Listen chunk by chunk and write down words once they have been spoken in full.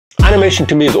Animation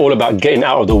to me is all about getting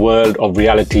out of the world of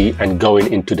reality and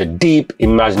going into the deep,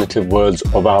 imaginative worlds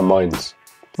of our minds.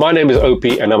 My name is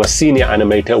Opie and I'm a senior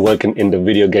animator working in the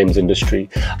video games industry.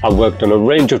 I've worked on a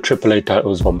range of AAA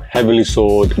titles from Heavenly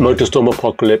Sword, Motorstorm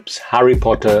Apocalypse, Harry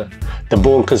Potter, The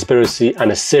Bourne Conspiracy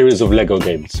and a series of Lego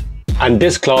games. And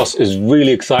this class is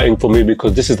really exciting for me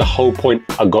because this is the whole point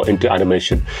I got into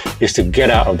animation, is to get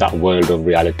out of that world of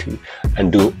reality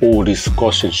and do all these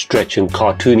squash and stretch and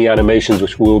cartoony animations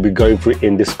which we'll be going through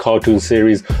in this cartoon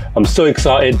series. I'm so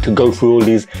excited to go through all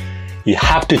these. You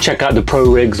have to check out the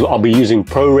pro rigs. I'll be using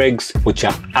pro rigs which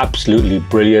are absolutely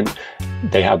brilliant.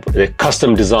 They're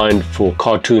custom designed for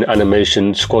cartoon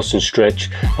animation, squash and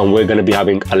stretch, and we're going to be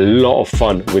having a lot of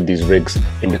fun with these rigs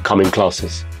in the coming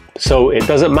classes. So it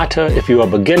doesn't matter if you're a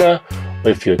beginner or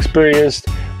if you're experienced,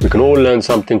 we can all learn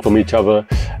something from each other,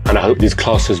 and I hope these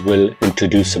classes will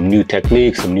introduce some new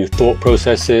techniques, some new thought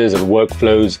processes and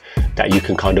workflows that you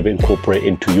can kind of incorporate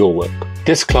into your work.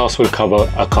 This class will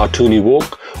cover a cartoony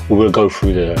walk. We will go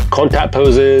through the contact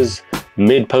poses,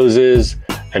 mid poses,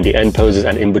 and the end poses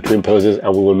and in-between poses,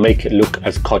 and we will make it look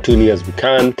as cartoony as we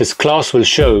can. This class will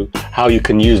show how you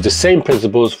can use the same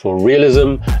principles for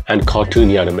realism and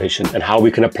cartoony animation and how we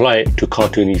can apply it to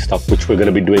cartoony stuff, which we're going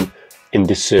to be doing in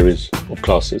this series of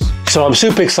classes. So I'm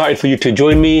super excited for you to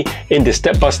join me in this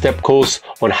step-by-step course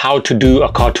on how to do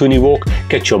a cartoony walk.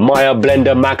 Get your Maya,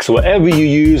 Blender, Max, whatever you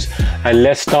use, and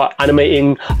let's start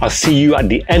animating. I'll see you at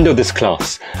the end of this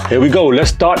class. Here we go, let's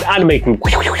start animating.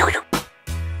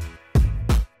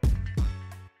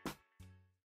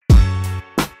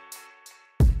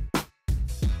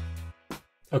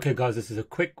 Okay guys, this is a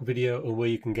quick video on where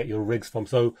you can get your rigs from.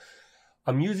 So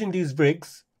I'm using these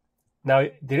rigs. Now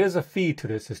there is a fee to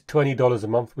this, it's $20 a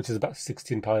month, which is about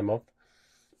 £16 a month.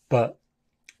 But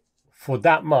for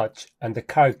that much and the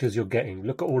characters you're getting,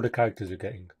 look at all the characters you're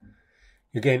getting.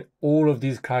 You're getting all of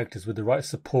these characters with the right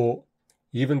support.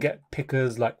 You even get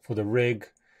pickers like for the rig.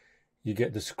 You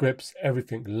get the scripts,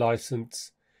 everything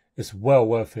licensed. It's well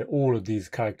worth it. All of these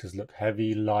characters look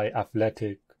heavy, light,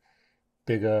 athletic,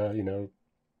 bigger, you know,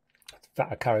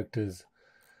 fatter characters,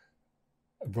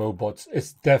 robots.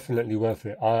 It's definitely worth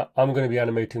it. I'm going to be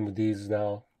animating with these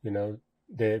now. You know,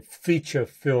 they're feature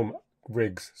film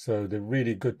rigs, so they're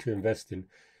really good to invest in.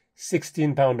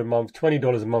 £16 a month,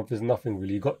 $20 a month is nothing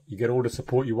really. You get all the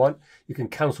support you want. You can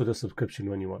cancel the subscription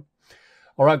when you want.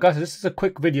 All right, guys, this is a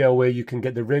quick video where you can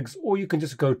get the rigs, or you can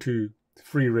just go to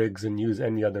free rigs and use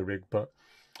any other rig. But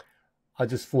I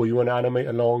just thought you want to animate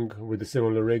along with a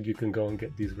similar rig, you can go and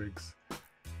get these rigs.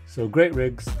 So great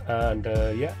rigs, and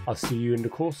yeah, I'll see you in the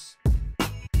course.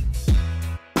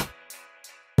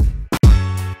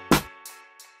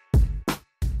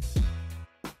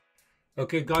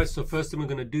 Okay guys, so first thing we're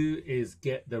going to do is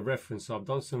get the reference. So I've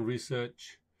done some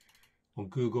research on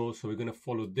Google, so we're going to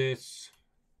follow this,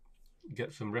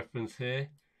 get some reference here,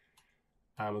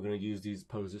 and we're going to use these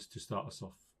poses to start us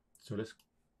off. So let's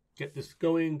get this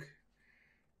going.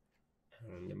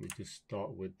 And let me just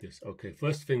start with this. Okay,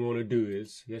 first thing we want to do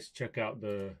is let's check out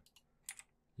the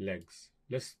legs.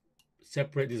 Let's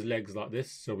separate these legs like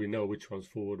this so we know which one's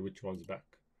forward, which one's back.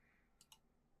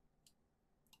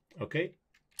 Okay.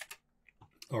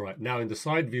 All right, now in the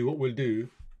side view, what we'll do,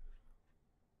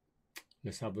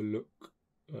 let's have a look.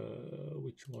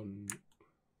 Which one?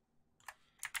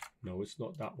 No, it's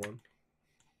not that one.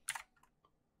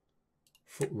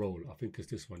 Foot roll, I think it's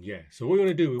this one. Yeah. So what we want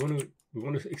to do, we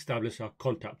want to establish our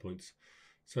contact points.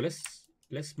 So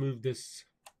let's move this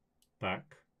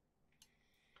back,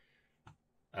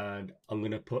 and I'm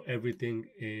going to put everything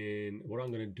in. What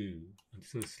I'm going to do, I'm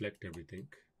just going to select everything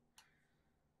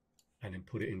and then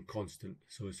put it in constant,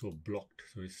 so it's all blocked.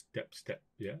 So it's step.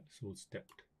 Yeah, it's all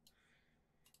stepped.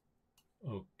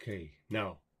 Okay.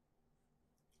 Now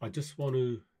I just want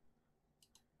to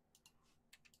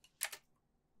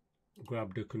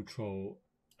grab the control,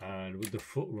 and with the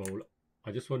foot roll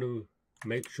I just want to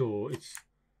make sure it's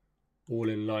all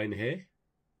in line here.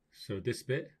 So this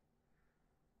bit,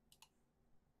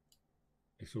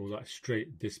 it's all that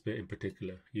straight, this bit in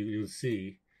particular. You'll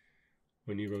see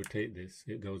when you rotate this,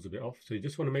 it goes a bit off. So you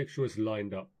just want to make sure it's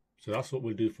lined up. So that's what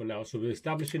we'll do for now. So we're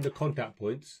establishing the contact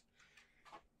points,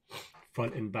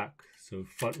 front and back. So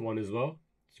front one as well.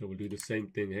 So we'll do the same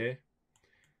thing here.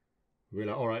 We're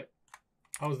like, all right,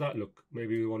 how's that look?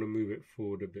 Maybe we want to move it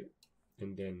forward a bit,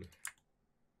 and then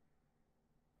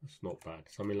that's not bad,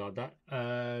 something like that.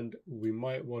 And we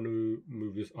might want to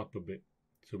move this up a bit,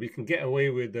 so we can get away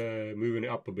with moving it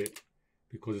up a bit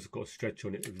because it's got a stretch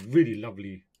on it. It's really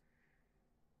lovely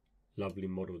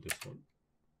model, this one.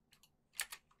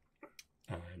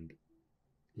 And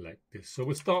like this. So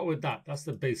we'll start with that. That's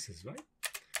the basis, right?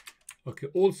 Okay,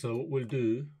 also what we'll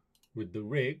do with the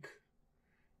rig,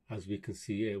 as we can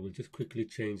see here, we'll just quickly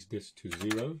change this to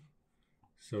 0.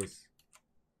 So it's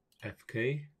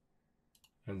FK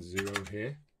and 0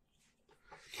 here.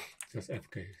 So that's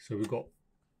FK. So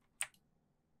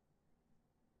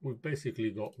we've basically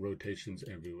got rotations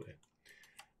everywhere.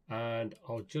 And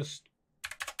I'll just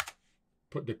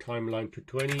put the timeline to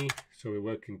 20. So we're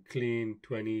working clean,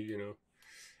 20, you know.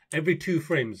 Every 2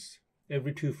 frames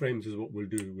is what we'll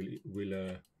do.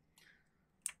 We'll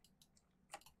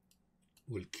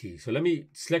key. So let me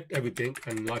select everything,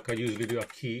 and like I usually do, I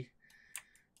key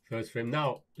first frame.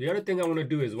 Now, the other thing I want to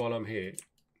do is, while I'm here,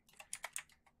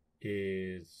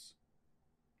 is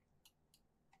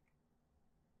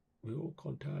we all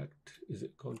contact. Is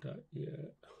it contact?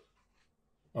 Yeah.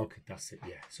 Okay, that's it.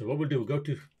 Yeah. So what we'll do, we'll go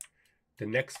to the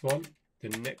next one,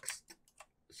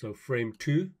 so frame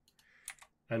 2.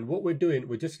 And what we're doing,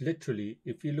 we're just literally,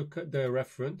 if you look at the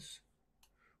reference,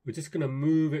 we're just going to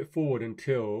move it forward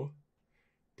until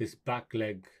this back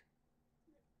leg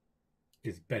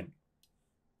is bent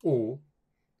or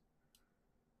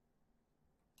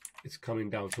it's coming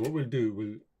down. So what we'll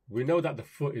do, we know that the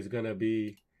foot is going to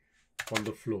be on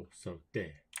the floor. So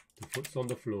there, the foot's on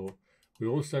the floor. We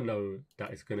also know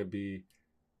that it's going to be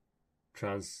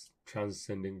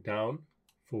transcending down,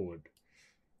 forward.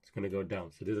 It's going to go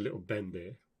down. So there's a little bend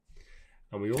there.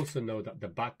 And we also know that the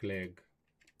back leg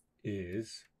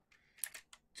is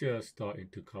just starting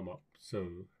to come up.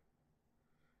 So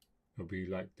it'll be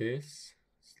like this,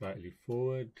 slightly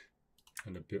forward,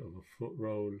 and a bit of a foot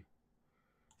roll.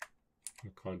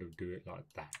 We'll kind of do it like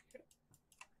that.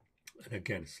 And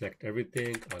again, select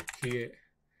everything, I'll key it.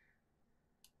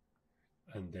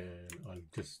 And then I'll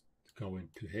just go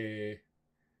into here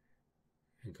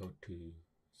and go to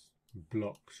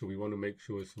block. So we want to make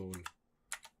sure it's all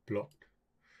blocked.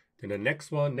 Then the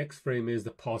next frame is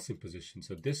the passing position.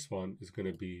 So this one is going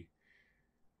to be,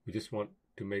 we just want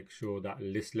to make sure that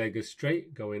this leg is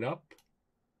straight going up.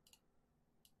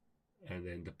 And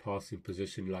then the passing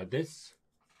position like this,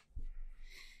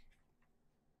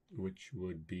 which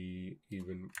would be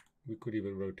even, we could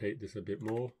even rotate this a bit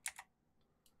more.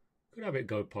 Could have it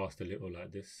go past a little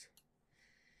like this.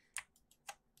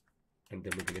 And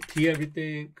then we're going to key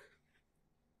everything.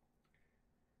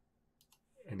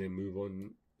 And then move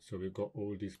on. So we've got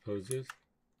all these poses.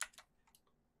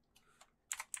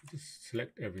 Just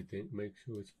select everything, make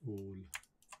sure it's all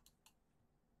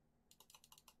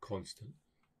constant.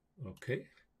 Okay.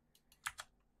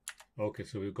 Okay,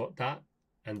 so we've got that.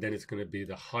 And then it's going to be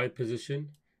the high position.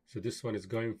 So this one is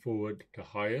going forward to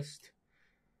highest.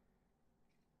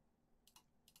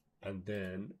 And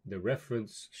then the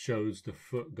reference shows the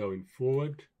foot going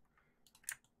forward.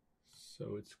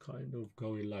 So it's kind of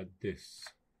going like this.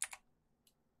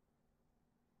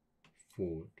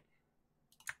 Forward.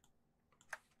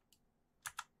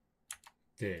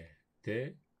 There.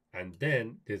 And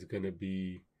then there's going to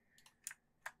be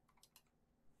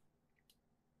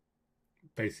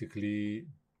basically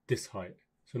this height.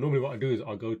 So normally what I do is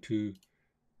I'll go to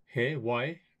here,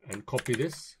 Y, and copy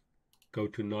this, go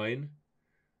to 9,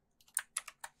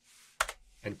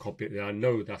 and copy it there. I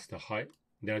know that's the height.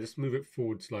 Then I just move it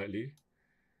forward slightly,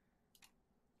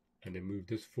 and then move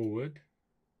this forward.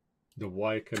 The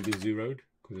Y can be zeroed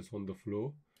because it's on the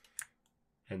floor.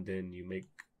 And then you make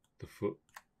the foot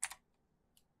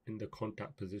in the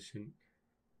contact position.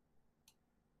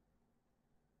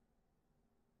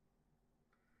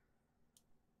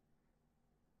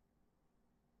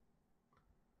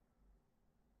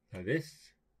 Like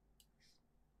this.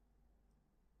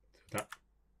 So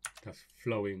that's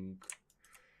flowing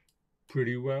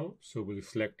pretty well. So we'll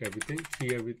select everything,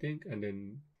 key everything, and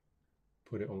then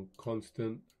put it on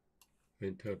constant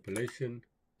interpolation.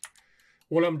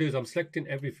 All I'm doing is I'm selecting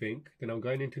everything, then I'm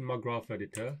going into my graph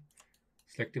editor,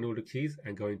 selecting all the keys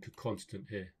and going to constant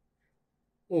here.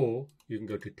 Or you can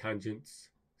go to tangents,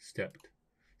 stepped.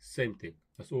 Same thing.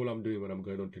 That's all I'm doing when I'm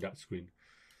going onto that screen.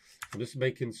 I'm just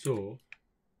making sure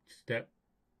step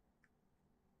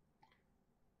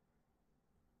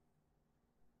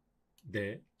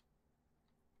there.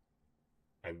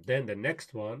 And then the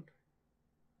next one,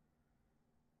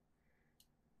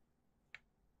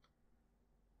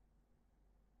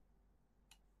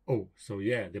 oh, so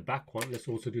yeah, the back one. Let's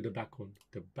also do the back one.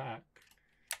 The back.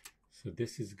 So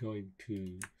this is going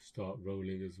to start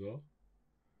rolling as well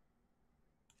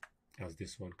as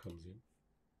this one comes in.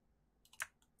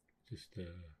 Just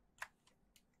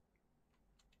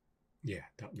yeah,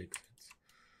 that makes sense.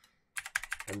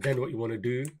 And then what you want to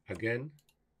do again,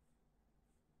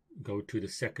 go to the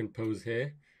second pose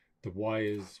here. The Y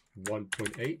is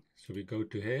 1.8, so we go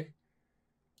to here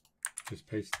just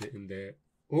paste it in there.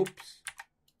 Oops.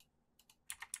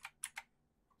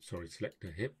 Sorry, select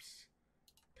the hips.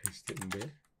 Paste it in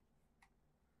there.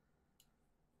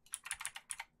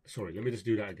 Sorry, let me just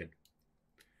do that again.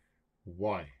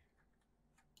 Y.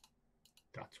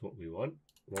 That's what we want.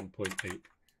 1.8.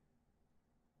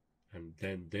 And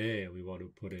then there we want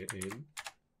to put it in.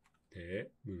 There.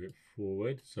 Move it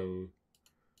forward. So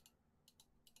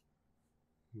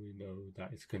we know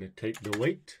that it's going to take the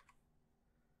weight.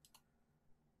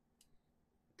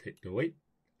 Take the weight.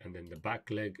 And then the back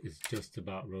leg is just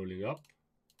about rolling up.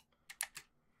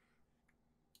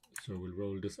 So we'll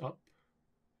roll this up.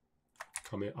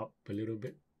 Coming up a little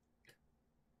bit.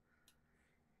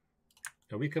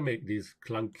 Now we can make these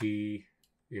clunky,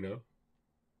 you know,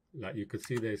 like you could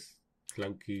see there's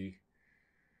clunky.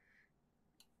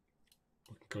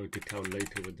 We can go into town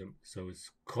later with them. So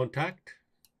it's contact,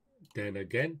 then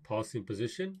again, passing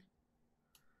position,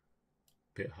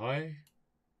 bit high,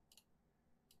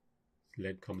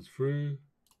 leg comes through,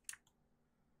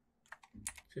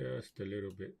 just a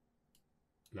little bit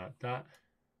like that.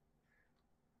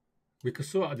 We could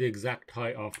sort out the exact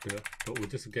height after, but we're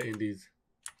just getting these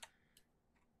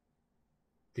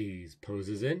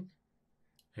poses in,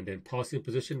 and then passing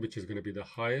position, which is going to be the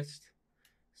highest,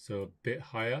 so a bit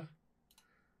higher,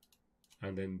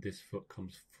 and then this foot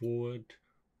comes forward,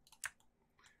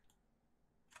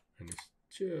 and it's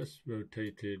just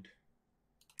rotated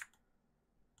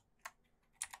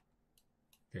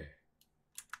there.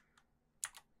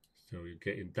 So you're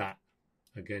getting that.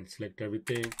 Again, select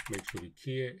everything, make sure we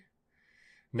key it.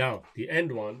 Now, the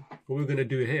end one, what we're going to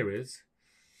do here is,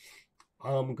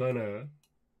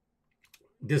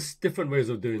 there's different ways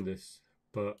of doing this,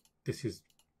 but this is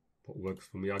what works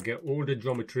for me. I get all the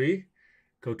geometry,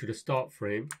 go to the start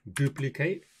frame,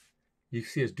 duplicate. You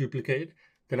see it's duplicated.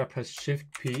 Then I press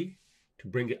Shift P to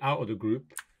bring it out of the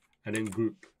group, and then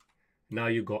group. Now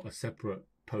you've got a separate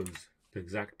pose, the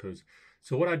exact pose.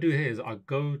 So what I do here is I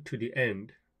go to the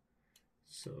end.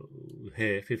 So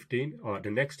here, 15. All right,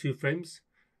 the next 2 frames,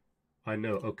 I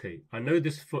know, okay, I know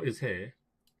this foot is here.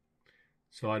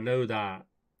 So I know that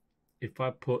if I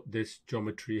put this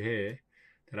geometry here,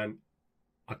 then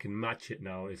I can match it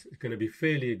now. It's going to be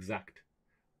fairly exact,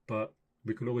 but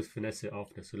we can always finesse it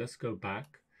after. So let's go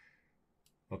back.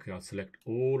 Okay, I'll select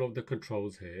all of the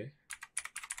controls here.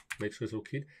 Make sure it's all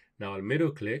keyed. Now I'll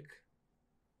middle click,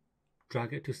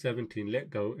 drag it to 17, let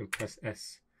go, and press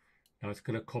S. Now it's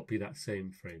going to copy that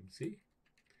same frame, see?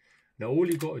 Now all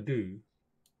you got to do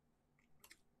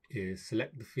is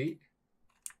select the feet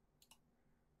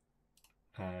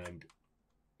and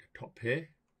the top here,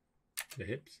 the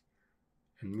hips,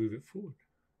 and move it forward.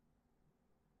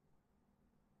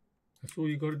 That's all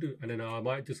you got to do. And then I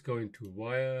might just go into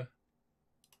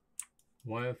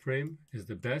wireframe is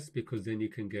the best, because then you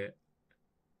can get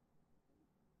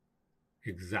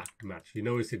exact match. You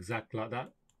know it's exact like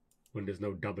that when there's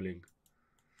no doubling.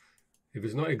 If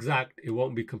it's not exact, it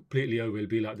won't be completely over. It'll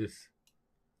be like this,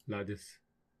 like this,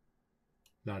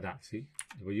 like that. See?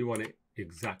 But you want it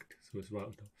exact, so it's right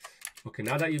on top. Okay,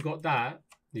 now that you've got that,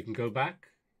 you can go back.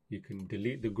 You can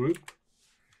delete the group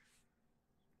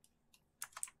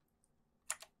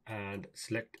and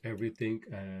select everything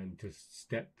and just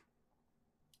step.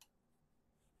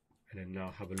 And then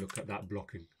now have a look at that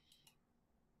blocking.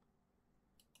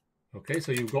 Okay,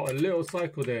 so you've got a little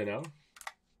cycle there now,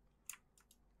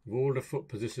 with all the foot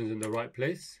positions in the right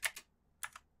place.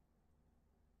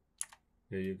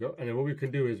 There you go. And then what we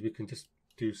can do is we can just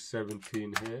do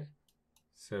 17 here,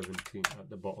 17 at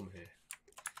the bottom here.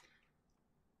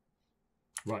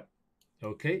 Right,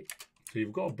 okay, so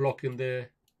you've got a block in there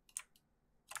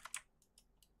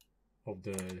of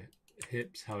the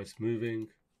hips, how it's moving.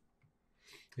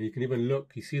 And you can even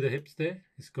look, you see the hips there?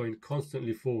 It's going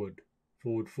constantly forward,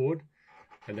 forward, forward.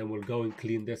 And then we'll go and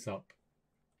clean this up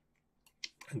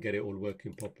and get it all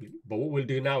working properly. But what we'll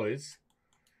do now is,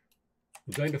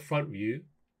 we'll go in the front view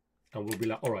and we'll be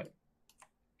like, all right,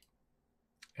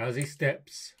 as he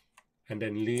steps and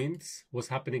then leans, what's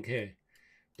happening here?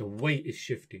 The weight is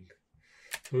shifting.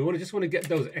 So we just want to get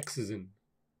those X's in.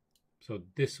 So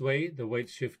this way, the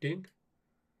weight's shifting.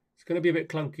 It's going to be a bit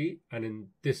clunky. And then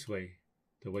this way,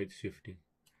 the weight's shifting.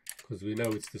 Because we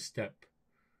know it's the step,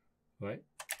 right?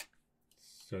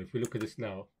 So if we look at this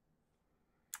now,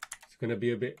 it's going to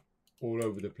be a bit all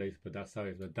over the place, but that's how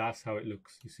it is. But that's how it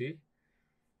looks, you see?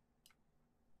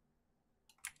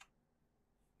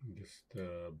 Just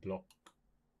block,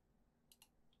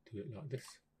 do it like this.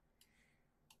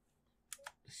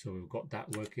 So we've got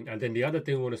that working. And then the other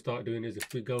thing we want to start doing is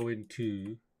if we go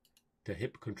into the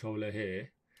hip controller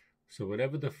here, so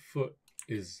whenever the foot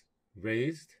is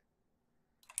raised,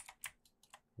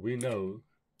 we know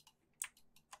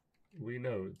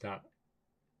that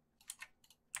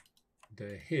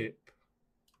the hip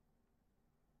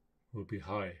will be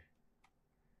high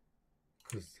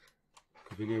because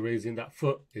when you're raising that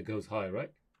foot, it goes high,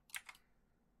 right?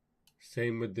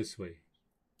 Same with this way,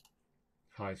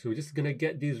 high. So we're just going to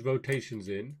get these rotations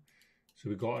in so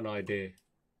we got an idea,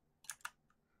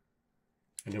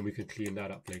 and then we can clean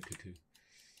that up later too.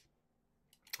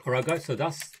 All right, guys, so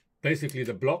that's basically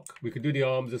the block. We could do the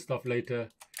arms and stuff later,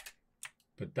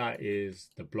 but that is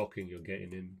the blocking you're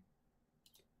getting in.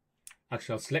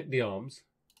 Actually, I'll select the arms,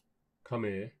 come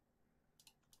here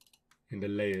in the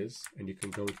layers, and you can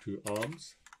go to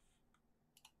arms.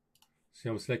 See,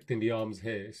 I'm selecting the arms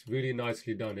here. It's really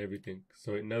nicely done, everything.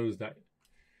 So it knows that,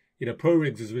 you know,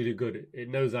 ProRigs is really good. It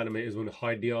knows animators want to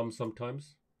hide the arms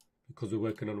sometimes because we're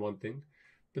working on one thing.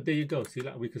 But there you go. See,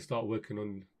 like we can start working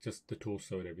on just the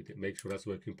torso and everything. Make sure that's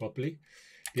working properly.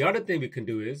 The other thing we can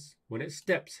do is when it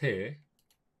steps here,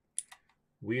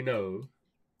 we know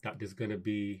that there's going to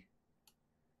be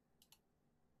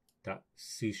that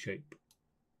C shape.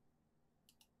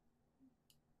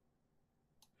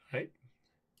 Right?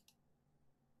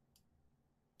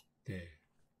 There.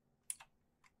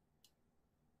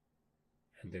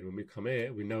 And then when we come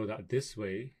here, we know that this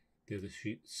way, there's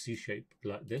a C shape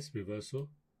like this, reversal.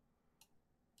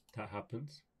 That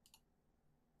happens.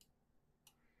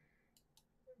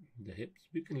 The hips,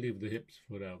 we can leave the hips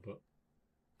for now, but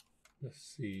let's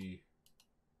see.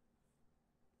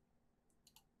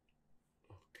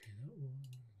 Okay, that one.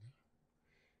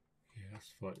 Yeah,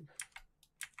 that's fine.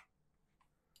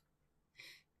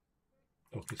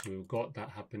 Okay, so we've got that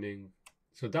happening.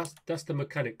 So that's the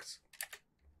mechanics.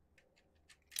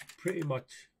 Pretty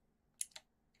much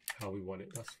how we want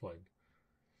it. That's fine.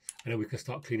 And then we can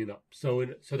start cleaning up. So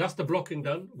that's the blocking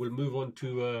done. We'll move on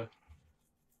to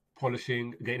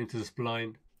polishing, getting into the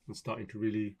spline, and starting to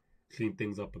really clean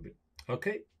things up a bit.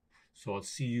 Okay, so I'll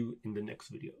see you in the next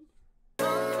video.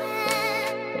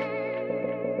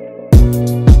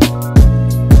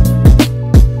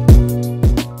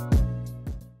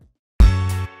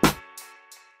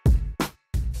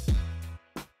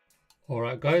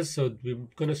 Alright guys, so we're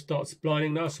going to start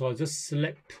splining now. So I'll just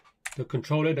select the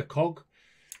controller, the cog.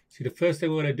 See, the first thing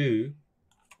we're going to do,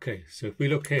 okay, so if we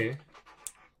look here,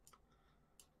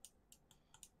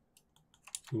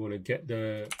 we want to get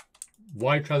the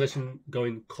Y transition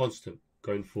going constant,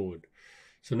 going forward.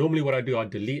 So normally what I do, I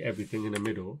delete everything in the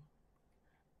middle,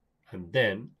 and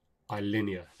then I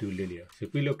do linear. So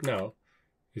if we look now,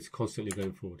 it's constantly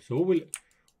going forward. So what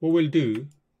we'll do,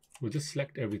 we'll just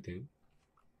select everything,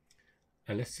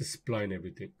 and let's just spline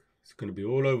everything. It's going to be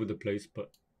all over the place,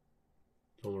 but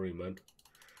don't worry, man.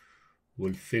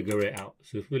 We'll figure it out.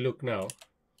 So if we look now,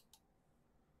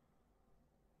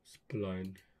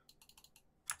 spline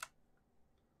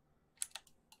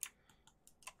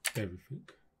everything.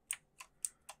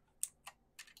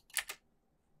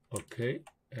 Okay,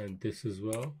 and this as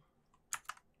well.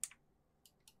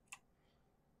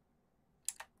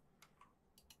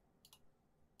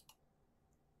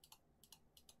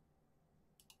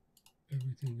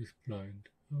 Everything is splined.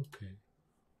 Okay.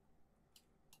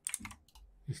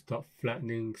 Let's start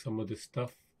flattening some of this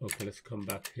stuff. Okay, let's come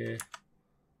back here.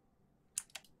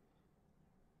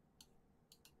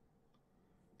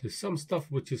 There's some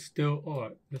stuff which is still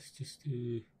alright. Let's just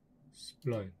do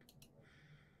spline.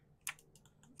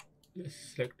 Let's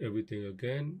select everything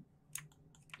again.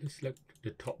 Let's select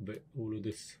the top bit, all of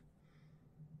this.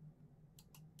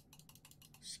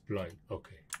 Spline.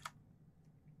 Okay.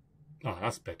 Ah,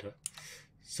 that's better.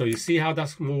 So you see how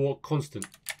that's more constant.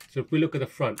 So if we look at the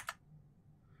front,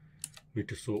 we need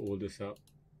to sort all this out.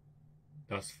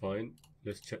 That's fine.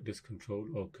 Let's check this control.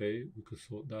 Okay, we can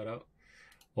sort that out.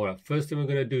 All right, first thing we're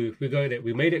going to do, if we're going it,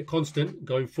 we made it constant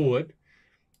going forward.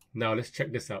 Now let's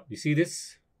check this out. You see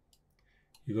this?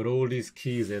 You got all these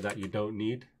keys there that you don't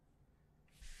need.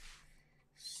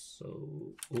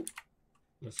 So, oh,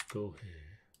 let's go here.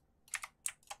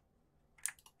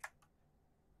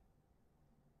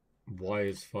 Y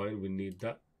is fine, we need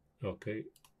that. Okay,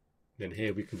 then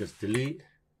here we can just delete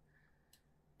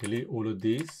all of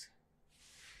these.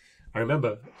 And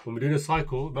remember, when we're doing a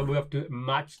cycle, remember we have to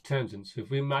match tangents. So if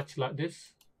we match like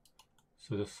this,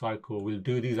 so the cycle, we'll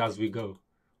do these as we go.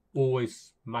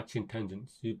 Always matching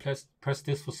tangents. You press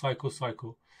this for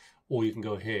cycle, or you can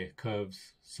go here,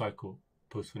 curves, cycle,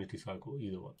 post-finity cycle,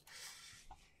 either one.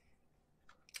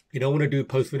 You don't want to do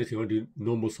post-finity, you want to do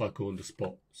normal cycle on the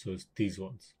spot. So it's these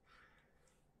ones.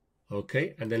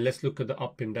 Okay, and then let's look at the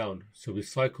up and down. So we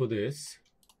cycle this,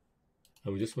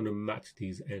 and we just want to match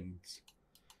these ends.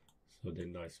 So they're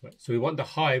nice, right? So we want the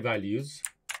high values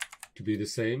to be the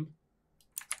same.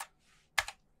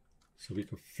 So we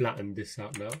can flatten this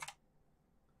out now.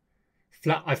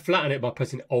 I flatten it by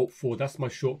pressing Alt-4. That's my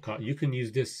shortcut. You can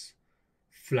use this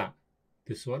flat,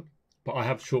 this one. But I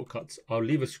have shortcuts. I'll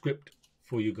leave a script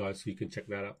for you guys so you can check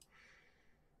that out.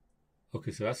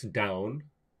 Okay, so that's down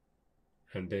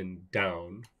and then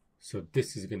down. So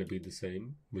this is going to be the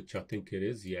same, which I think it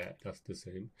is. Yeah, that's the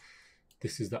same.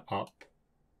 This is the up,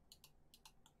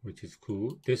 which is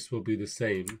cool. This will be the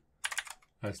same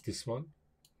as this one.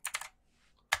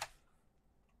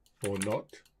 Or not.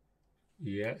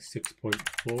 Yeah,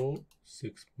 6.4,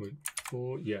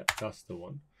 6.4. Yeah, that's the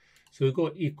one. So we've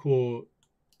got equal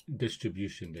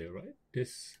distribution there, right?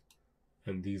 This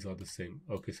and these are the same.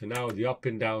 Okay, so now the up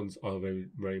and downs are very,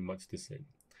 very much the same.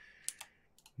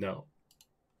 Now,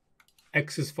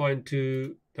 X is fine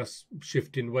too. That's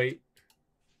shifting weight.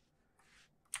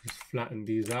 Just flatten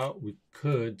these out. We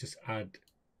could just add.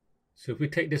 So if we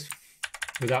take this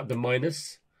without the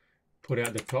minus, put it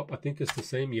at the top, I think it's the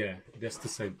same. Yeah, that's the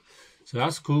same. So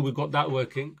that's cool. We've got that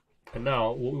working. And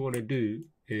now what we want to do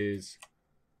is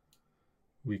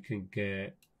we can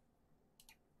get,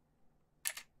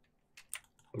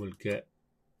 we'll get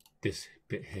this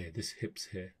bit here, this hips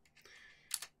here.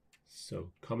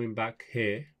 So coming back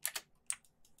here,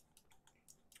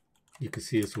 you can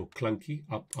see it's all clunky,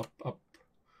 up, up, up.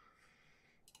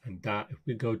 And that, if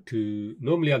we go to,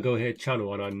 normally I go here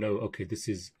channel and I know, okay, this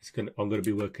is, I'm going to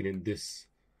be working in this,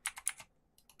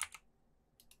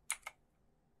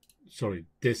 sorry,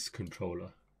 this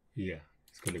controller. Yeah,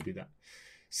 it's going to be that.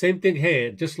 Same thing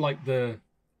here, just like the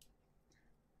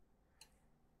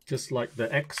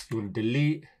X, you want to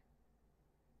delete,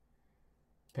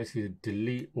 basically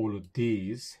delete all of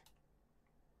these.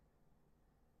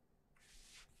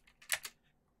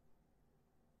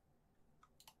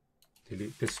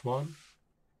 Delete this one,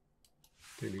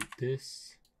 delete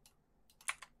this.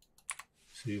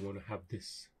 So you want to have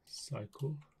this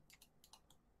cycle.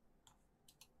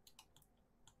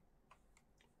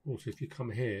 Also, if you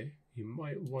come here, you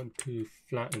might want to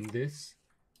flatten this,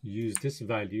 use this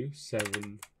value,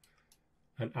 7,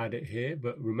 and add it here.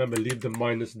 But remember, leave the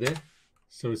minus there,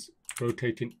 so it's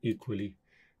rotating equally.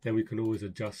 Then we can always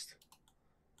adjust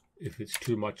if it's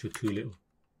too much or too little.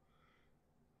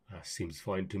 That seems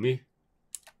fine to me.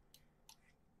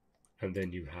 And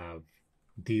then you have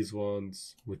these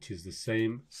ones, which is the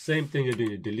same thing you're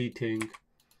doing. You're deleting.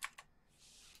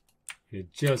 You're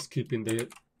just keeping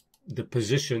the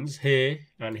positions here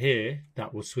and here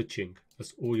that was switching.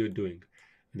 That's all you're doing.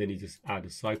 And then you just add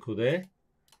a cycle there.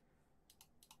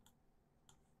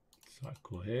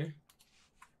 Cycle here.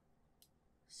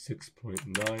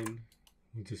 6.9.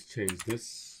 We'll just change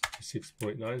this to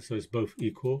 6.9 so it's both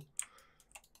equal.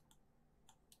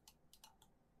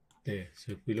 There.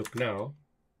 So if we look now,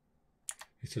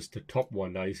 it's just the top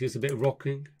one now. You see it's a bit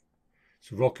rocking.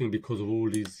 It's rocking because of all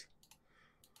these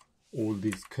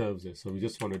curves there. So we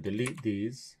just want to delete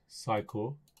these,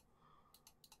 cycle.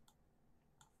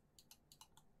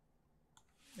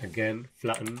 Again,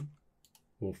 flatten,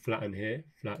 or flatten here,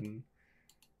 flatten.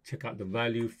 Check out the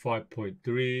value,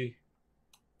 5.3.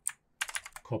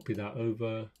 Copy that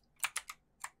over.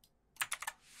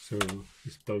 So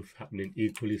it's both happening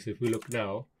equally. So if we look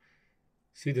now,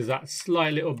 see there's that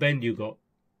slight little bend you got.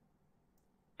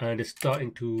 And it's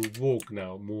starting to walk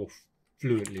now more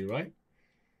fluently, right?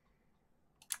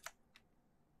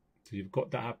 So you've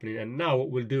got that happening. And now what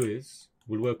we'll do is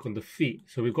we'll work on the feet.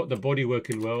 So we've got the body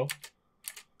working well.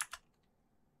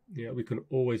 Yeah, we can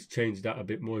always change that a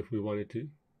bit more if we wanted to.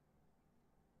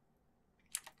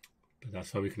 But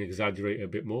that's how we can exaggerate a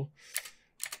bit more.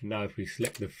 Now if we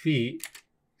select the feet,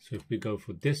 so if we go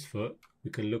for this foot,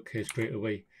 we can look here straight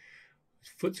away.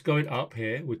 Foot's going up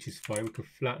here, which is fine. We can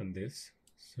flatten this.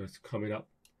 So it's coming up.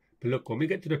 But look, when we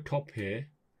get to the top here,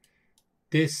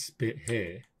 this bit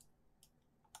here,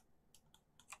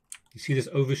 you see this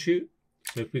overshoot?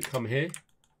 So if we come here,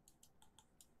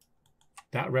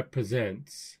 that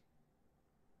represents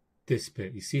this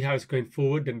bit. You see how it's going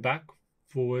forward and back,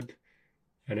 forward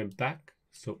and then back?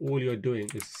 So all you're doing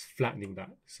is flattening that.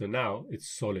 So now it's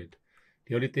solid.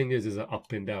 The only thing is an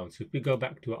up and down. So if we go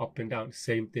back to an up and down,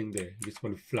 same thing there. You just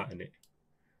want to flatten it.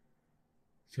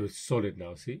 So it's solid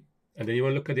now, see? And then you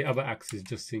want to look at the other axis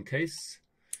just in case.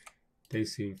 They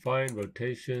seem fine.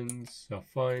 Rotations are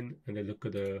fine. And then look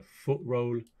at the foot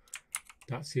roll.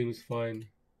 That seems fine.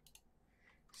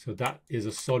 So that is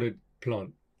a solid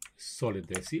plant. Solid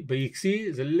there, see? But you see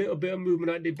there's a little bit of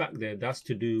movement at the back there. That's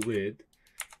to do with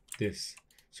this.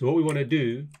 So what we want to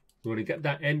do, we want to get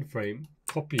that end frame,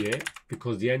 copy it,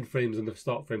 because the end frames and the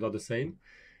start frames are the same.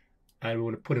 And we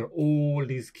want to put in all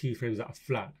these keyframes that are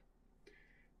flat.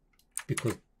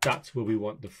 because that's where we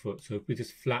want the foot. So if we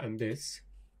just flatten this,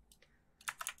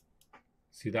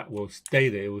 see, that will stay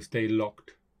there, it will stay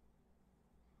locked.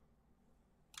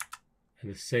 And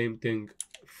the same thing,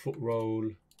 foot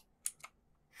roll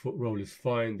is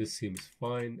fine, this seems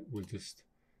fine. We'll just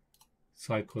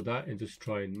cycle that and just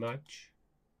try and match.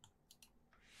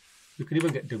 You can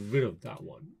even get rid of that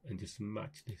one and just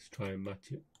match this, try and match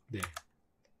it there.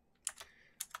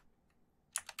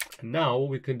 And now what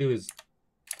we can do is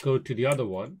go to the other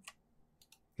one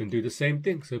and do the same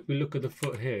thing. So if we look at the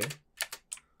foot here,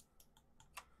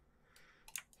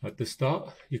 at the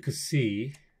start, you can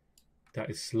see that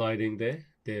it's sliding there.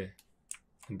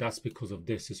 And that's because of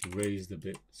this, it's raised a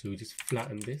bit. So we just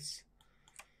flatten this.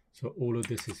 So all of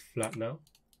this is flat now.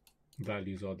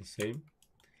 Values are the same.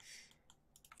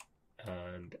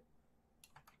 And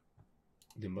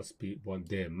there must be one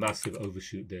there, massive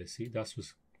overshoot there. See, that's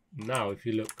what's, now if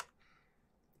you look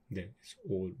there, it's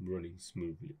all running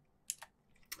smoothly.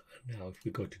 And now if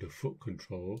we go to the foot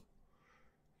control,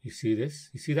 you see this?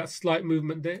 You see that slight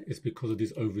movement there? It's because of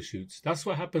these overshoots. That's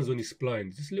what happens when you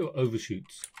spline, just little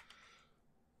overshoots.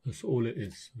 That's all it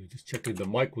is. We're just checking the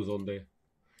mic was on there.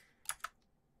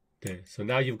 There. So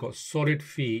now you've got solid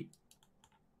feet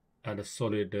and a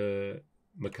solid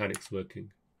mechanics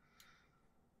working.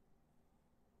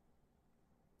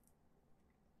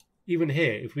 Even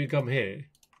here, if we come here,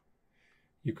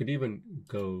 you could even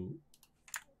go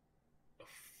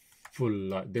full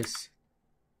like this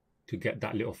to get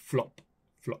that little flop,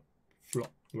 flop,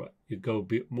 flop. Right, you go a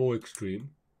bit more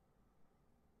extreme.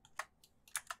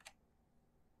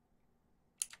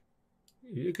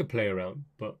 You can play around,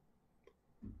 but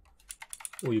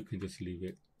or you can just leave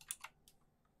it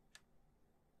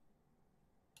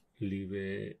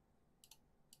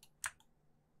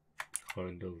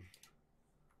kind of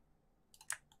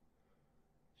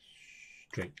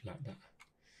straight like that.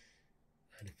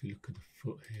 And if you look at the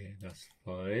foot here, that's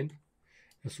fine.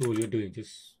 That's all you're doing.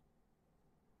 Just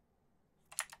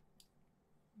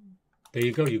there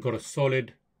you go. You've got a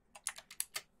solid.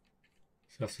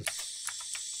 So that's a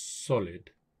solid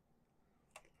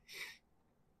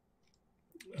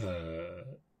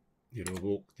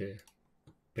walk there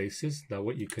basis. Now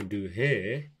what you can do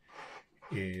here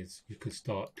is you can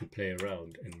start to play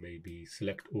around and maybe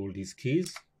select all these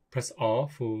keys. Press R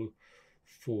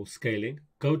for scaling.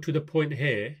 Go to the point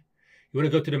here. You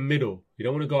want to go to the middle. You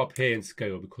don't want to go up here and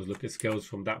scale, because look, it scales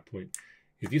from that point.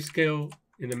 If you scale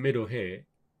in the middle here,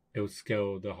 it will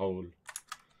scale the whole.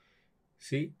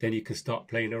 See? Then you can start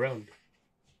playing around.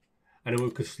 And then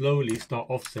we could slowly start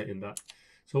offsetting that.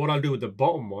 So what I'll do with the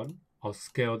bottom one, I'll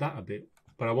scale that a bit,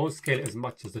 but I won't scale it as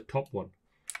much as the top one.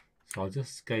 So I'll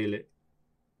just scale it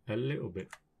a little bit,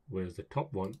 whereas the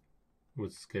top one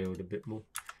was scaled a bit more.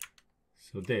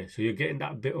 So there, so you're getting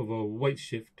that bit of a weight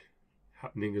shift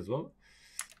happening as well.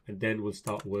 And then we'll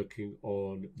start working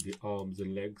on the arms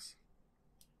and legs.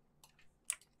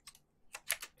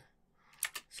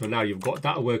 So now you've got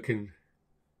that working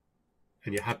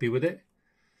and you're happy with it.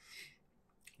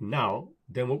 Now,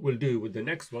 then what we'll do with the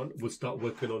next one, we'll start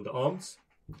working on the arms,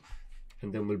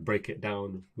 and then we'll break it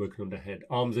down, working on the head.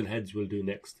 Arms and heads we'll do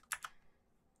next,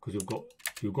 because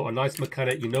you've got a nice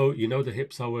mechanic. You know the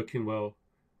hips are working well,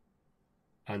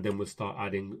 and then we'll start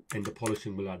adding in the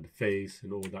polishing. We'll add the face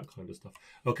and all that kind of stuff.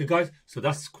 Okay, guys. So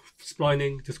that's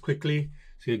splining just quickly.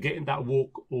 So you're getting that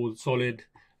walk all solid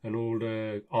and all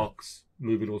the arcs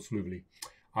moving all smoothly.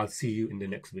 I'll see you in the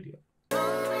next video.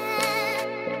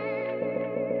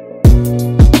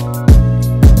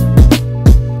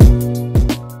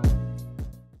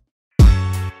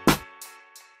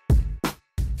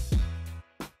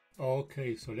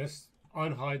 Okay, so let's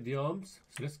unhide the arms.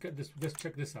 So let's get this. Let's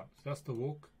check this out. So that's the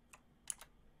walk.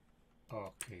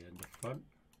 Okay, and the front.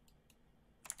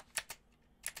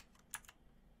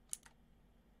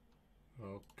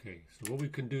 Okay, so what we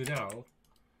can do now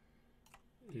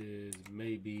is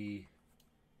maybe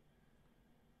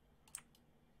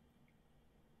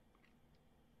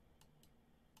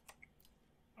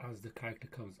as the character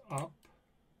comes up,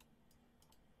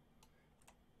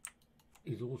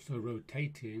 is also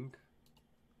rotating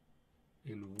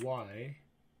in Y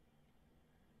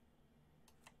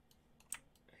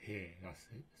here. That's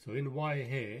it. So in Y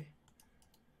here,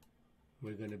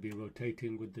 we're going to be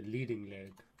rotating with the leading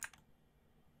leg.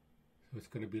 So it's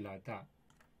going to be like that.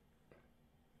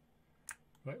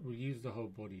 Right, we'll use the whole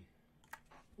body.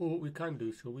 Or what we can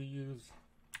do, so we use,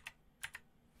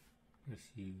 let's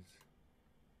use,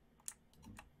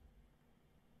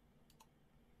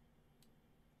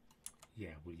 yeah,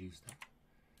 we'll use that.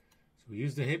 So we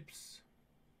use the hips,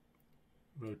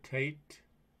 rotate,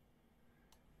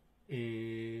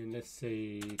 in, let's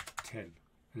say 10,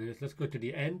 and then let's go to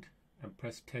the end and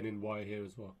press 10 in Y here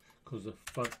as well, because the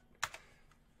front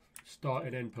start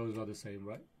and end pose are the same,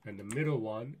 right? And the middle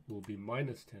one will be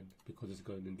 -10 because it's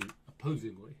going in the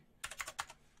opposing way.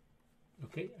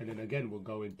 Okay, and then again we'll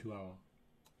go into our,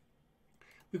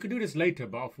 we could do this later,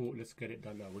 but I thought let's get it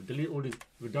done now. We'll delete all these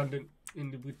redundant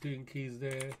in between keys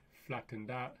there, flatten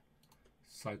that,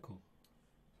 cycle.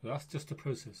 So that's just the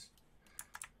process.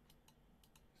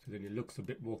 So then it looks a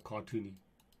bit more cartoony.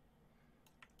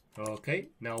 Okay,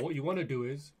 now what you want to do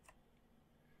is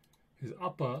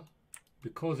upper,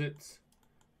 because it's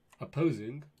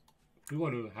opposing, we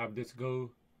want to have this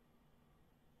go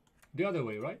the other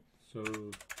way, right?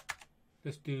 So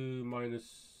let's do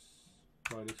minus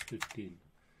 15.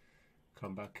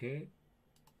 Come back here,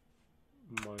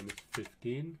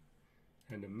 -15,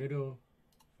 and the middle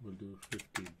we'll do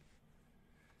 15.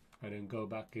 And then go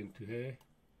back into here.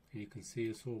 You can see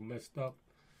it's all messed up.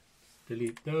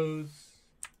 Delete those,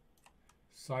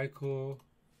 cycle,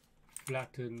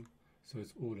 flatten, so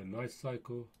it's all a nice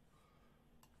cycle.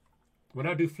 When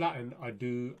I do flatten,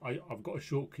 I've got a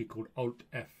short key called Alt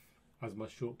F as my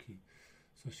short key.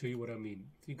 So I'll show you what I mean.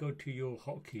 If you go to your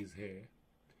hotkeys here,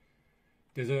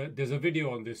 there's a video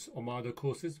on this on my other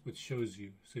courses which shows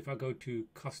you. So if I go to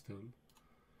custom,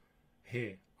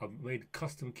 here I've made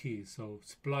custom keys. So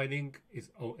splining is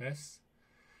OS.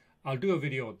 I'll do a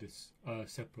video on this,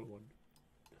 separate one.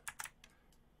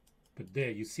 But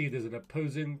there you see there's an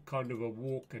opposing kind of a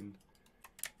walk, and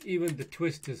even the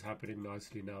twist is happening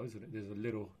nicely now, isn't it? There's a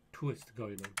little twist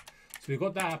going on. So we've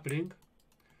got that happening.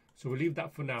 So we'll leave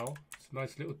that for now. It's a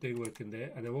nice little thing working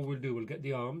there. And then what we'll do, we'll get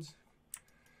the arms.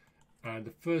 And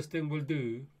the first thing we'll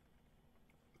do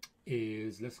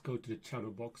is, let's go to the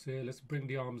channel box here. Let's bring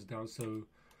the arms down. So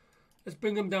let's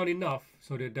bring them down enough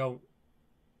so they don't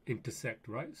intersect,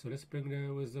 right? So let's bring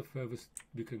them, where's the furthest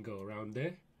we can go? Around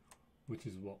there, which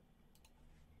is what?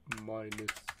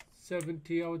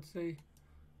 -70, I would say.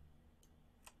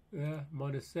 Yeah,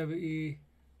 -70,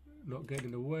 not getting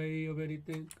in the way of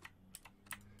anything.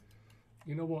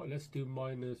 You know what, let's do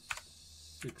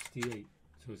 -68,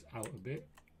 so it's out a bit.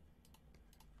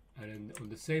 And then on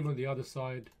the same on the other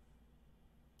side,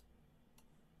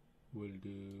 we'll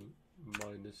do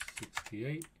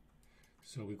 -68,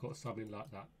 so we've got something like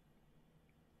that.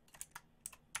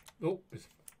 Oh,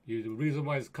 the reason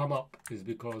why it's come up is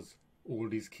because all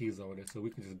these keys are on it, so we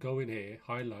can just go in here,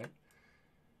 highlight,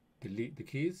 delete the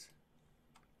keys,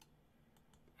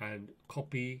 and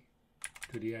copy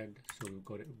to the end, so we've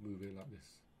got it moving like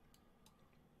this.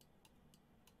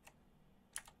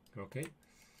 Okay,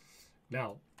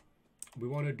 now we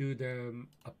want to do them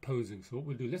opposing, so what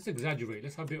we'll do, let's exaggerate,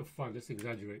 let's have a bit of fun, let's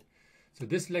exaggerate. So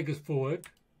this leg is forward,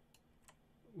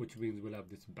 which means we'll have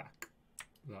this back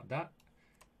like that,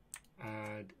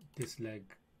 and this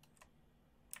leg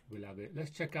we'll have it,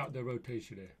 let's check out the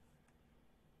rotation here,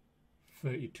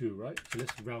 32, right? So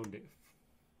let's round it,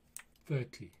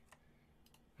 30,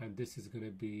 and this is going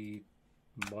to be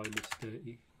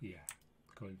 -30, yeah,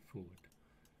 going forward.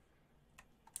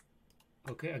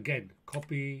 Okay, again,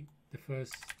 copy the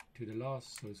first to the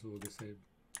last, so it's all the same.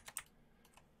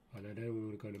 And then we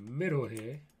want to go in the middle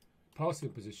here,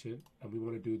 passing position, and we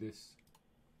want to do this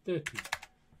 30,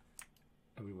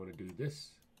 and we want to do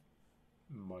this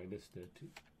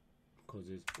 -30, because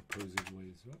there's opposing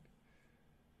ways, right?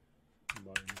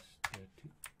 -30,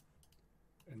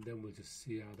 and then we'll just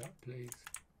see how that plays.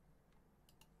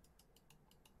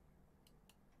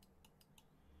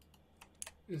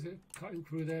 Is it cutting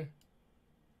through there?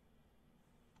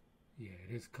 Yeah,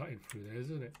 it is cutting through there,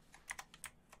 isn't it?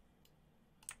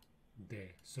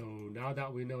 There. So now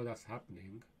that we know that's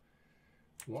happening,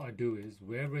 what I do is,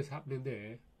 wherever it's happening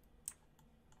there,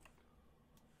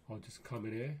 I'll just come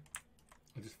in here,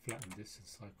 I'll just flatten this and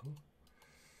cycle.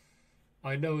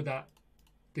 I know that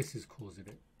this is causing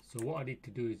it, so what I need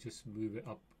to do is just move it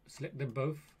up, select them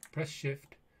both, press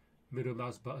shift, middle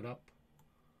mouse button up,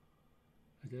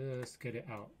 and just get it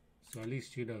out, so at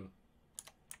least you know.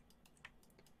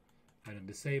 And then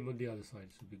the same on the other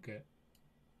side, so we get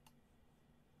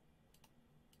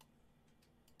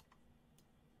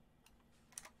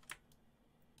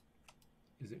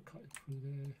is it cutting through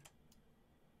there?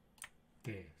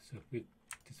 There. So if we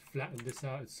just flatten this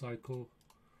out and cycle,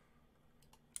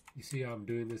 you see how I'm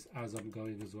doing this as I'm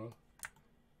going as well.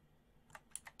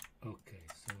 Okay,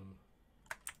 so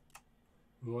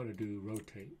we want to do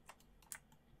rotate.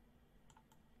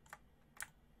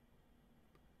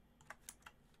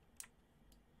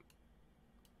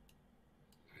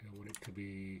 I don't want it to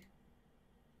be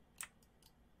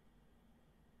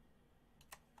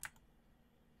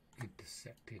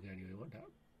intersecting anyway. I want that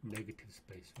negative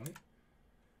space, right?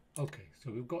 Okay,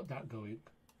 so we've got that going,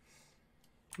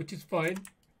 which is fine,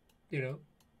 you know,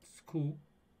 it's cool.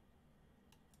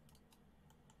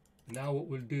 Now what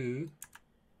we'll do,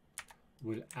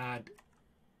 we'll add,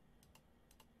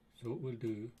 so what we'll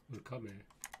do, we'll come here,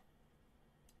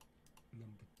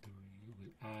 number 3,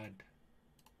 we'll add,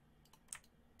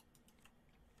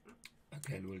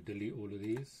 again we'll delete all of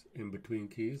these in between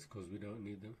keys because we don't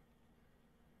need them.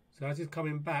 So as it's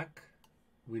coming back,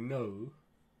 we know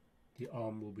the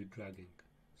arm will be dragging,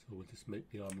 so we'll just make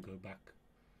the arm go back.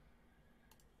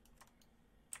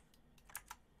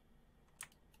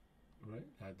 Right,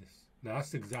 like this. Now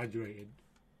that's exaggerated,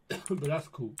 but that's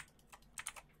cool.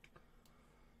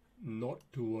 Not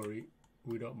to worry,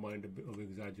 we don't mind a bit of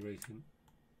exaggeration.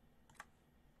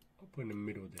 I'll put in the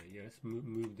middle there. Yeah, let's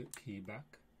move the key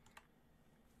back.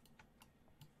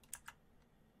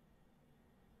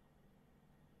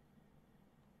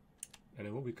 And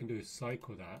then what we can do is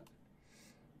cycle that,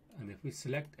 and if we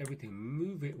select everything,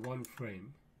 move it 1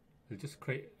 frame, it'll just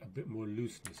create a bit more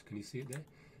looseness. Can you see it there?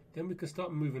 Then we can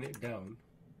start moving it down.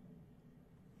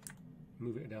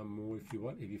 Move it down more if you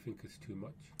want, if you think it's too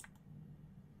much.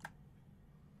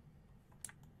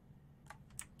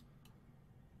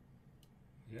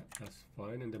 Yeah, that's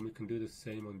fine. And then we can do the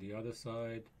same on the other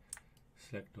side.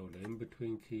 Select all the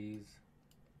in-between keys.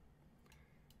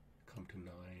 Come to 9.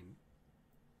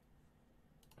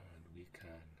 And we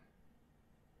can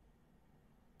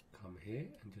come here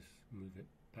and just move it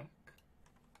back.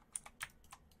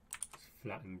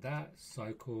 Flatten that,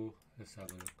 cycle, let's have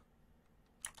a look.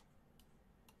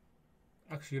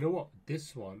 Actually, you know what?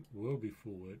 This one will be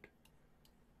forward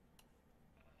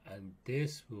and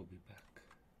this will be back.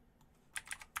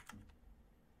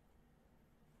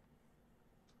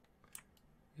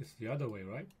 It's the other way,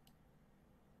 right?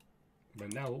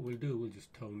 But now what we'll do, we'll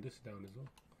just tone this down as well.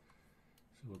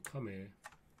 So we'll come here,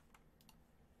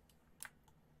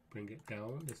 bring it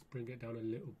down. Let's bring it down a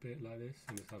little bit like this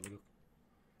and let's have a look.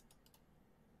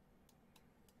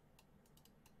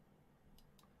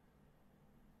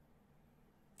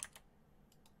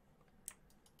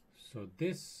 So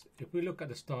this, if we look at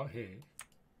the start here,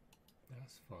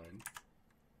 that's fine.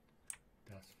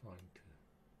 That's fine too.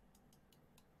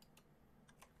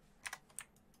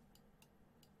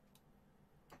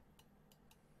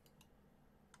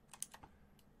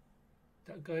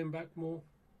 That going back more?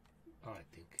 I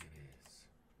think it is.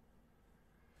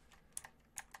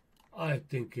 I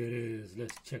think it is.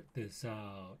 Let's check this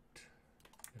out.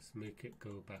 Let's make it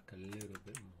go back a little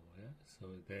bit more, yeah? So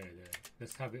there.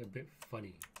 Let's have it a bit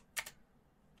funny.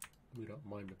 We don't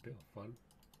mind a bit of fun.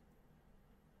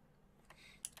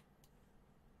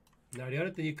 Now the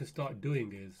other thing you can start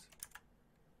doing is,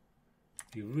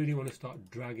 if you really want to start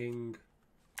dragging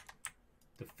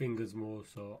the fingers more,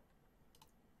 so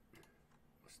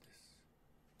what's this?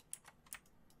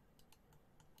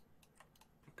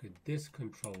 Okay, this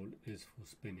control is for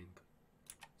spinning,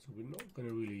 so we're not going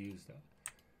to really use that.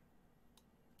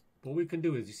 But what we can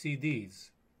do is, you see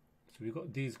these, so we've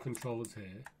got these controls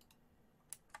here.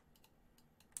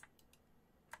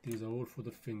 These are all for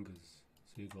the fingers.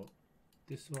 So you got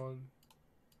this one.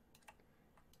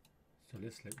 So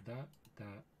let's select that,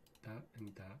 that,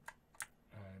 and that,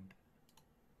 and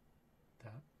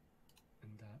that,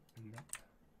 and that, and that.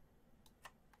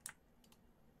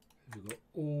 So we've got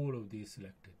all of these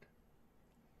selected.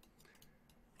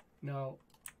 Now,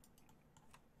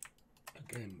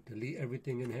 again, delete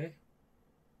everything in here.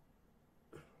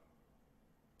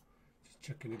 Just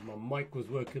checking if my mic was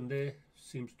working there.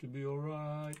 Seems to be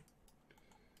alright.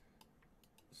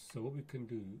 So what we can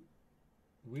do,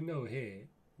 we know here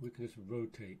we can just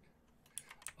rotate.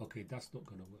 Okay, that's not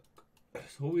going to work.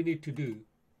 So what we need to do,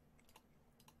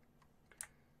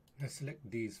 let's select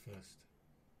these first.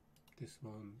 This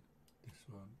one,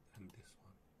 and this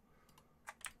one.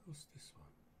 What's this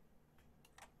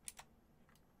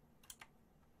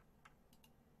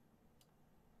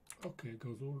one? Okay, it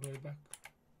goes all the way back.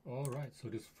 Alright, so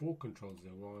there's 4 controls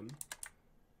there. 1,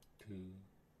 2,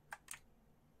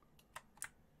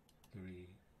 3,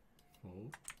 4.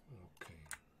 Okay.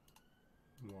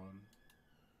 1,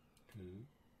 2,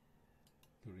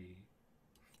 3,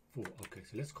 4. Okay,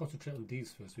 so let's concentrate on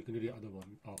these first. We can do the other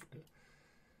one after.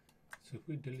 So if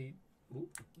we delete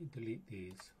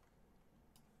these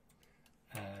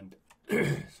and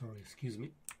sorry, excuse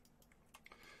me.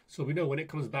 So we know when it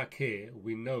comes back here,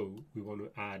 we know we want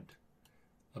to add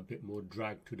a bit more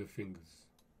drag to the fingers.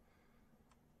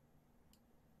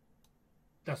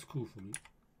 That's cool for me.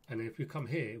 And then if we come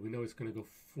here, we know it's going to go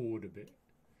forward a bit.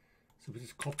 So we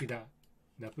just copy that.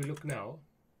 Now if we look now,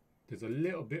 there's a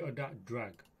little bit of that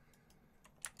drag,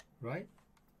 right?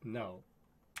 Now,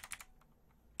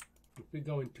 if we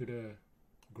go into the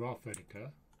graph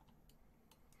editor,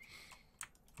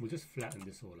 we'll just flatten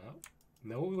this all out.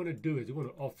 Now what we want to do is we want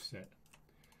to offset.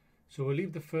 So we'll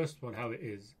leave the first one how it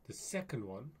is. The second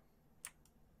one,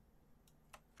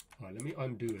 all right, let me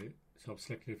undo it. So I've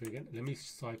selected everything again. Let me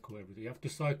cycle everything. You have to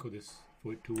cycle this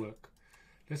for it to work.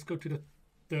 Let's go to the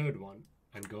third one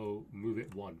and go move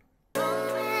it one.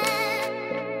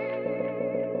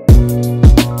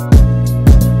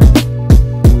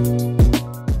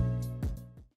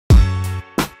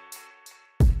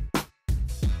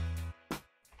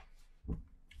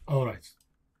 All right,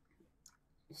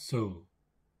 so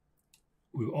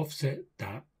we've offset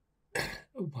that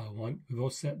by 1. We've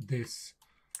offset this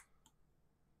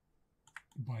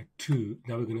by 2.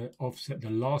 Now we're going to offset the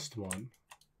last one,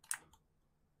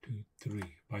 2, 3,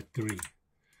 by 3.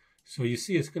 So you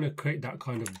see it's going to create that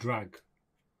kind of drag.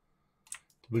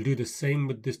 We'll do the same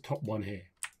with this top one here.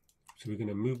 So we're going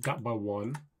to move that by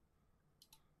 1.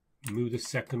 Move the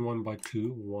second one by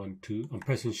 2, 1, 2. I'm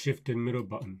pressing shift and middle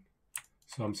button.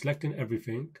 So I'm selecting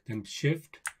everything, then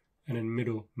shift and then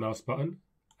middle mouse button,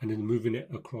 and then moving it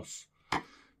across.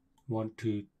 1,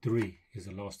 2, 3 is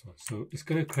the last one. So it's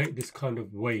going to create this kind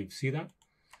of wave. See that?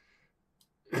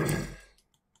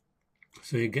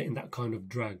 So you're getting that kind of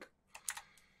drag.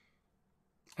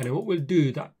 And then what we'll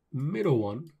do, that middle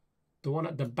one, the one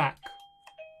at the back.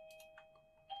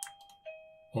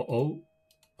 Hold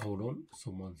on,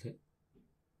 someone's it.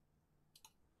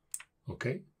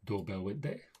 Okay, doorbell went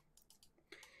there.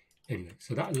 Anyway,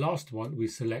 so that last one we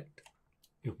select.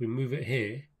 If we move it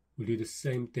here, we'll do the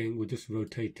same thing. We'll just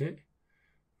rotate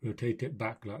it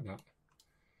back like that.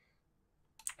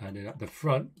 And then at the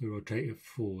front, we rotate it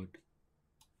forward.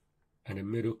 And then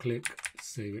middle click,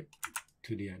 save it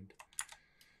to the end.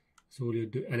 So all you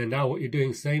do, and then now what you're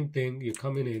doing, same thing. You're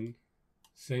coming in,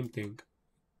 same thing.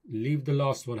 Leave the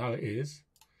last one how it is.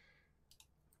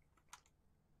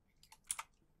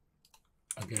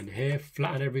 Again here,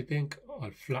 flatten everything.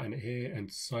 I'll flatten it here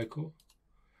and cycle.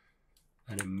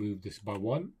 And then move this by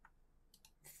 1.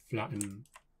 Flatten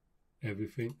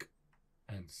everything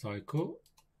and cycle.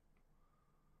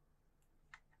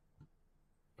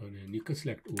 And then you can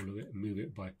select all of it, move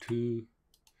it by 2.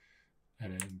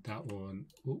 And then that one,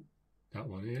 that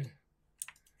one here.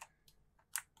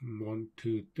 1,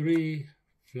 2, 3,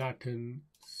 flatten,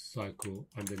 cycle,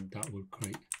 and then that will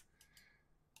create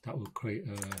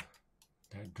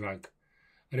that drag.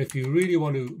 And if you really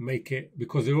want to make it,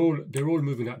 because they're all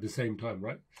moving at the same time,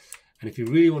 right? And if you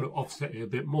really want to offset it a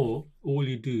bit more, all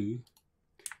you do,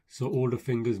 so all the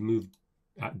fingers move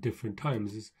at different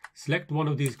times, is select one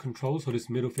of these controls. So this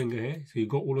middle finger here. So you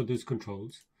got all of those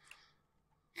controls.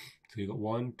 So you got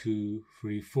 1, 2,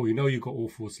 3, 4. You know you got all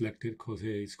 4 selected because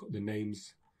here it's got the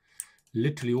names.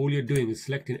 Literally all you're doing is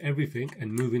selecting everything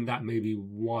and moving that maybe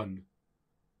 1,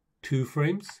 2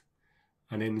 frames.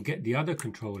 And then get the other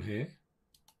control here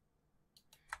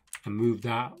and move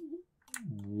that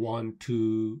 1,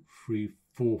 2, 3,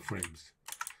 4 frames.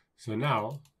 So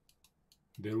now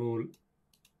they're all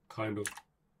kind of,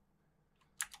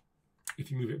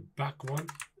 if you move it back 1,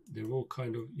 they're all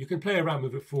kind of, you can play around,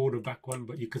 move it forward or back 1,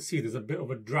 but you can see there's a bit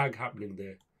of a drag happening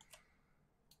there.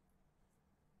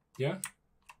 Yeah?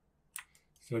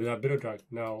 So there's a bit of drag.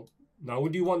 Now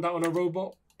would you want that on a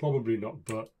robot? Probably not,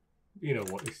 but you know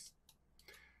what, it's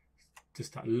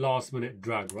just that last minute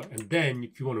drag, right? And then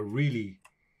if you want to really,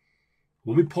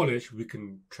 when we polish, we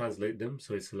can translate them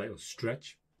so it's a little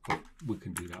stretch. But we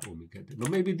can do that when we get there. But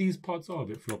maybe these parts are a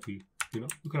bit floppy, you know,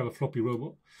 we could have a floppy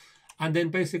robot. And then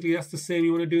basically that's the same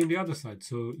you want to do on the other side.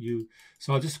 So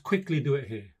I'll just quickly do it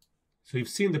here. So you've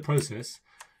seen the process,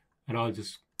 and I'll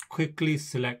just quickly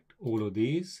select all of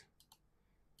these.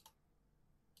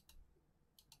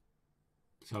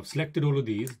 So I've selected all of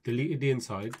these, deleted the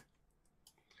inside.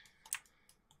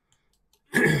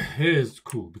 Here's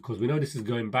cool because we know this is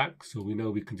going back, so we know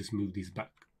we can just move these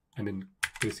back and then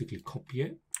basically copy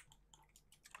it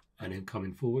and then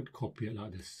coming forward, copy it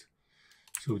like this.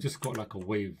 So we just got like a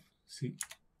wave, see?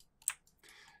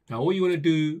 Now all you want to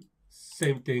do,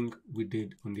 same thing we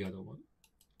did on the other one.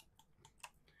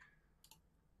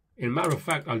 In matter of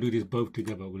fact, I'll do these both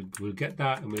together. We'll get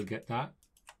that and we'll get that.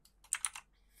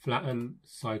 Flatten,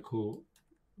 cycle,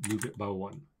 move it by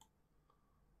 1.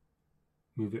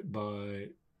 Move it by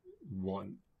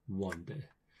 1 there.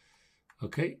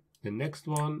 Okay, the next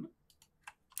one,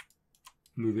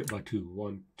 move it by 2.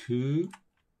 1, 2.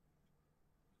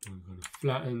 I'm going to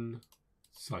flatten,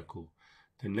 cycle.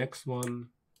 The next one,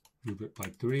 move it by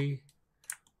 3.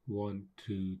 1,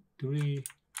 2, 3.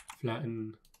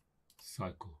 Flatten,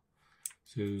 cycle.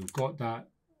 So you've got that.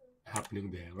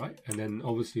 happening there, right? And then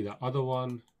obviously the other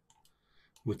one,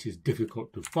 which is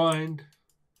difficult to find.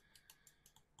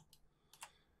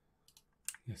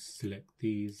 Let's select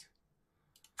these,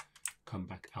 come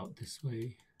back out this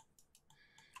way.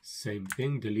 Same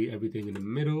thing, delete everything in the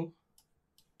middle.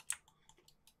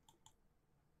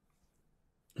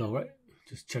 All right,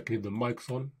 just checking if the mic's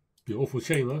on. Be awful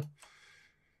shame, huh?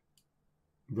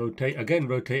 Rotate again,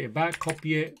 rotate it back,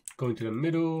 copy it, go into the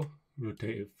middle,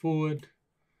 rotate it forward,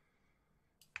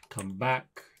 come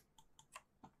back.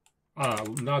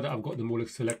 Now that I've got them all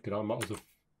selected, I might as well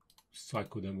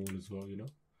cycle them all as well, you know.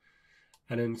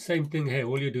 And then same thing here,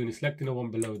 all you're doing is selecting the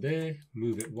one below there,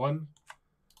 move it one,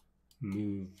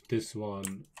 move this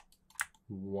one,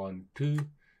 1, 2,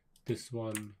 this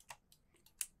one,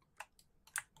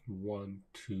 1,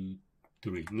 2,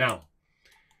 3. Now,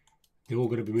 they're all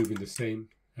going to be moving the same,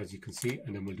 as you can see,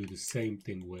 and then we'll do the same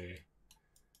thing where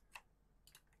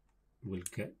we'll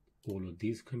get all of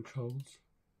these controls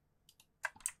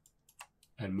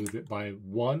and move it by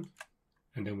 1,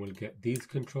 and then we'll get these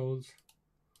controls,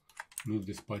 move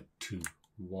this by 2,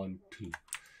 1, 2,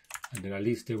 and then at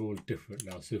least they're all different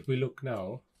now. So if we look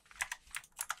now,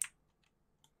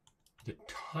 the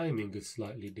timing is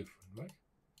slightly different, right?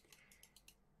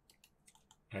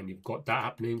 And you've got that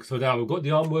happening. So now we've got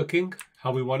the arm working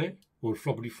how we want it, or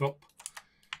floppity flop,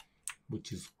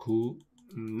 which is cool.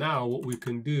 Now what we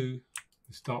can do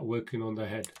is start working on the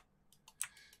head.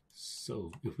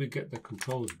 So if we get the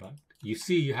controls back, you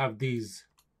see you have these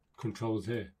controls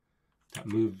here that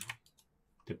move.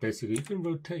 That basically you can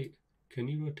rotate. Can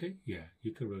you rotate? Yeah,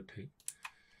 you can rotate.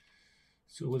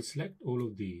 So we'll select all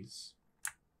of these.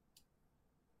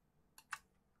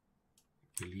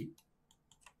 Delete.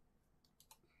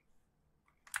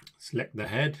 Select the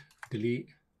head, delete.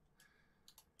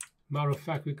 Matter of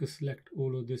fact, we could select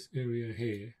all of this area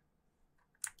here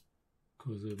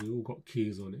because we all got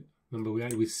keys on it. Remember,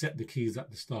 we set the keys at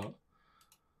the start.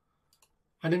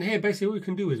 And then here, basically what we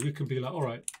can do is we can be like, all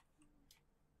right,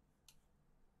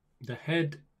 the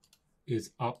head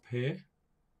is up here.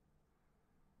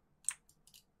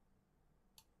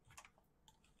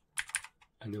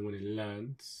 And then when it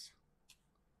lands,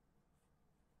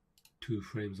 2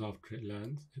 frames after it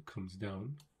lands, it comes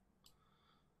down.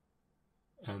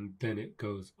 And then it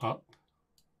goes up.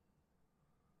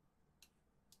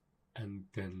 And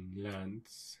then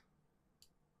lands.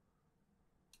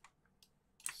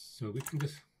 So we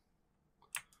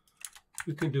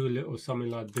can do a little something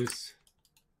like this.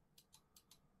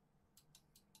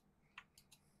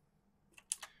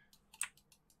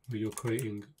 Where you're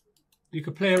creating, you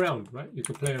could play around, right? You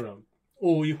could play around.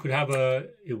 Or you could have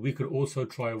we could also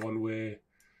try one where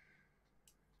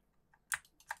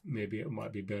maybe it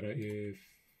might be better if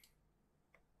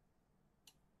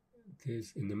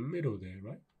there's in the middle there,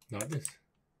 right? Like this.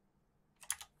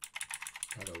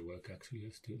 That'll work actually.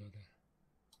 Let's do it like that.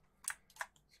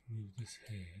 Let's move this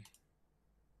here.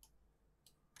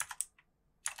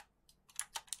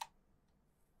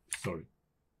 Sorry.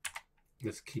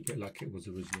 Let's keep it like it was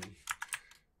originally.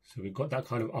 So we've got that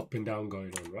kind of up and down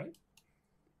going on, right?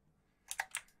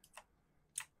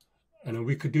 And then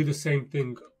we could do the same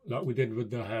thing like we did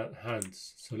with the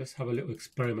hands. So let's have a little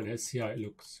experiment. Let's see how it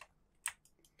looks.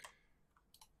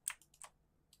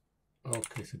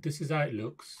 Okay, so this is how it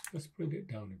looks. Let's bring it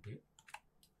down a bit.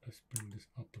 Let's bring this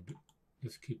up a bit.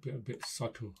 Let's keep it a bit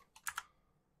subtle.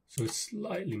 So it's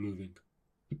slightly moving.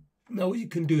 Now what you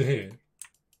can do here,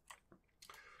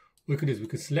 what we can do is we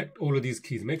can select all of these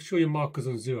keys. Make sure your marker's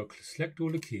on 0. Select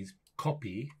all the keys,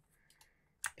 copy,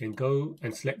 then go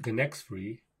and select the next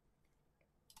 3.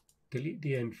 Delete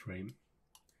the end frame.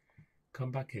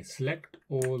 Come back here. Select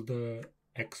all the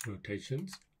X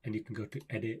rotations, and you can go to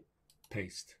Edit,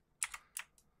 Paste.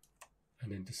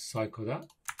 And then just cycle that.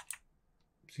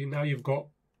 See, now you've got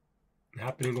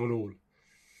happening on all.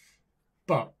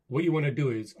 But what you want to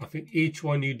do is, I think each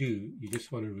one you do, you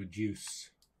just want to reduce.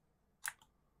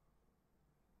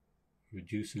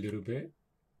 Reduce a little bit.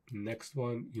 Next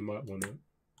one, you might want to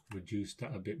reduce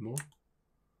that a bit more.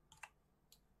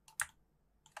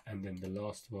 And then the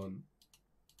last one,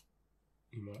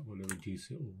 you might want to reduce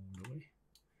it all the way.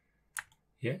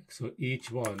 Yeah, so each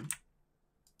one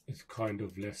is kind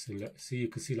of less and less. See, you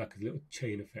can see like a little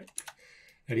chain effect.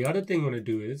 And the other thing you want to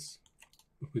do is,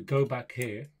 if we go back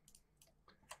here,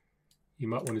 you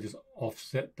might want to just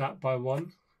offset that by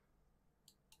 1.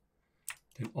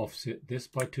 Then offset this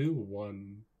by 2.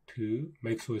 1, 2.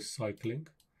 Make sure it's cycling.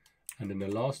 And then the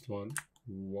last one,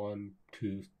 1,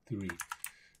 2, 3.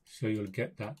 So you'll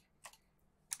get that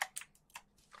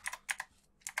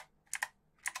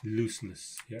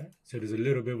looseness, yeah? So there's a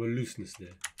little bit of a looseness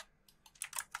there.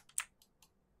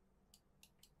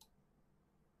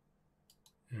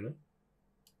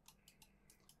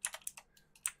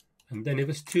 And then if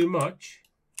it's too much,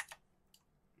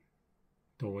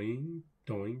 doing,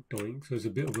 doing, doing. So it's a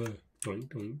bit of a doing,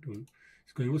 doing, doing.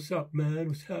 It's going, what's up, man?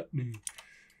 What's happening?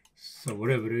 So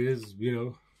whatever it is, you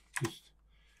know, just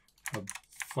have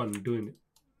fun doing it.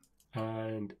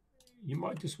 And you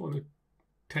might just want to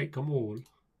take them all.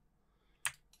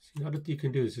 See, what you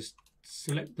can do is just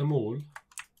select them all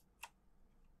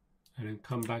and then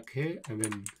come back here and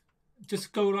then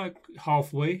just go like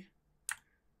halfway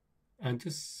and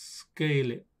just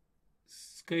scale it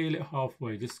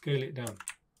halfway, just scale it down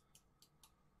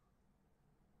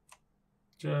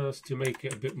just to make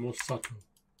it a bit more subtle.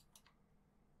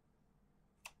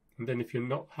 And then if you're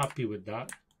not happy with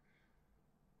that,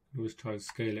 always try and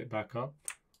scale it back up,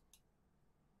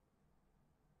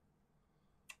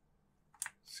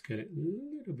 scale it a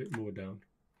little bit more down.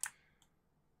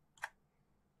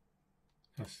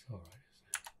 That's all right,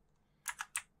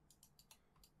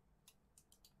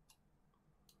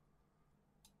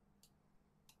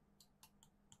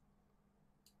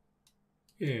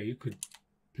 isn't it? Yeah, you could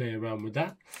play around with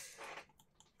that.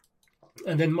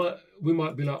 And then we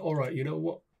might be like, all right, you know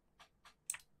what?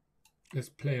 Let's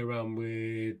play around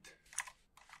with,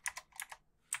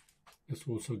 let's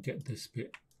also get this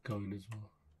bit going as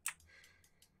well.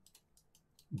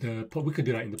 We could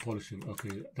do that in the polishing.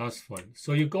 Okay, that's fine.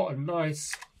 So you've got a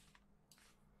nice,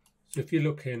 so if you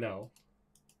look here now,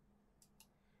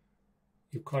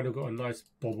 you've kind of got a nice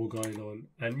bobble going on.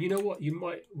 And you know what?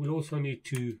 We'll also need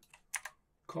to,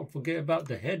 can't forget about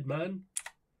the head, man.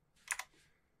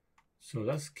 So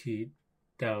that's keyed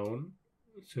down.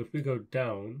 So if we go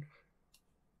down,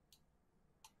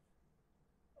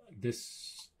 this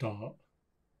start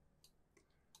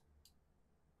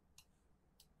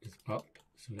is up.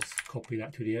 So let's copy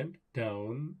that to the end.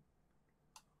 Down,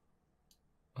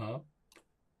 up,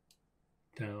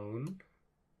 down,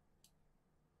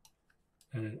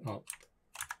 and then up.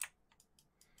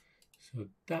 So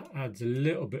that adds a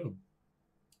little bit of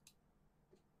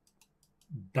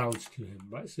bounce to him,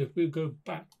 right? So if we go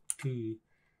back to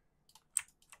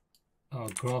our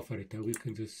graph editor, we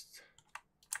can just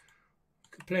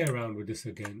play around with this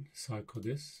again, cycle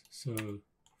this. So,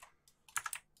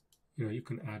 you know, you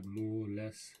can add more,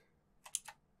 less.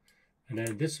 And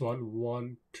then this one,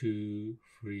 1, 2,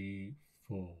 3,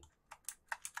 4.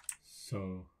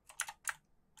 So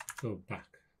go back.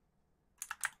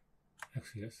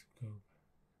 Actually, let's go.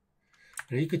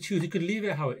 And you could choose, you could leave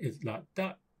it how it is, like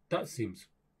that. That seems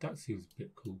a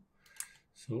bit cool.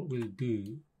 So what we'll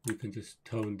do, we can just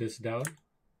tone this down.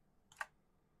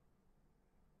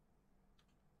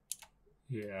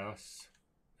 Yes,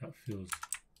 that feels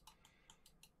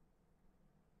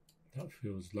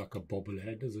like a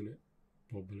bobblehead, doesn't it?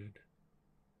 Bobblehead.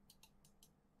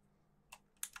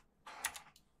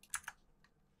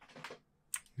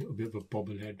 A little bit of a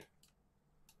bobblehead.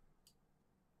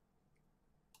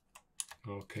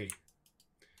 Okay.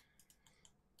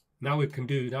 Now we can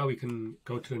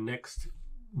go to the next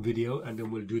video and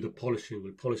then we'll do the polishing.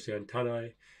 We'll polish the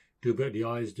antennae, do a bit of the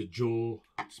eyes, the jaw,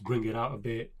 just bring it out a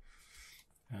bit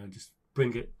and just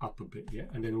bring it up a bit, yeah.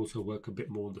 And then also work a bit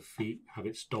more on the feet, have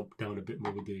it stomp down a bit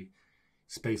more with the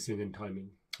spacing and timing.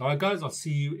 All right, guys, I'll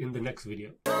see you in the next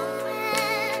video.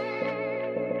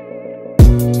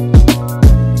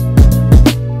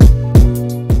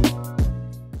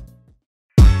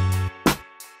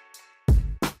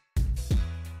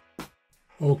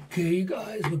 Okay,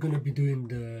 guys, we're going to be doing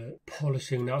the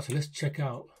polishing now. So let's check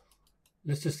out.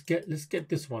 Let's get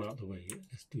this one out of the way. Yeah?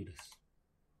 Let's do this.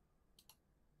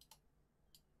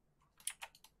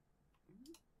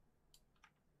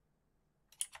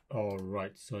 All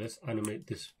right, so let's animate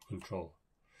this control.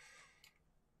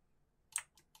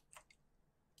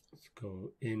 Let's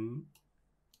go in,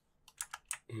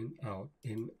 out,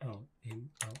 in, out, in,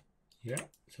 out. Yeah,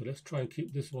 so let's try and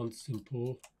keep this one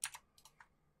simple.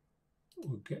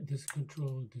 We'll get this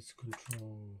control, this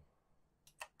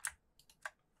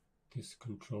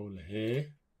control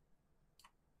here.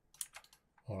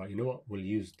 All right, you know what? We'll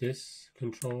use this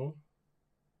control,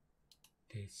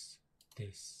 this.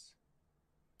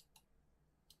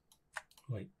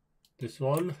 Wait, this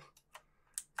one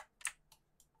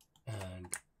and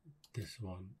this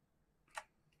one.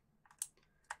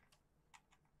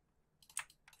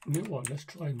 You know what? Let's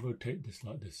try and rotate this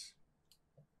like this.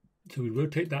 So we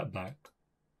rotate that back.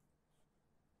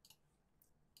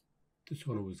 This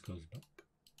one always goes back.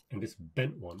 And this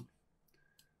bent one,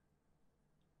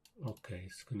 okay,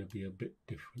 it's going to be a bit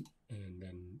different. And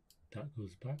then that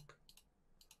goes back.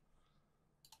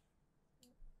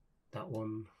 That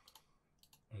one.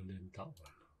 And then that one.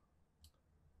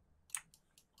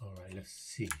 All right, let's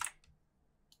see.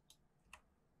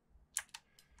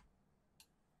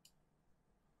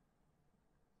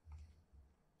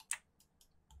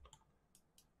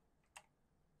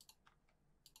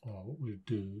 what we'll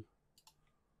do,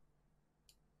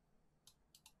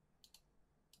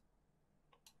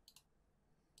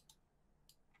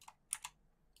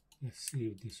 let's see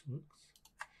if this works.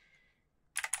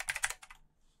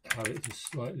 Have it just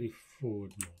slightly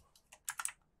forward more.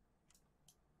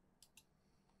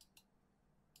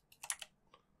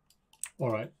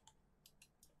 All right.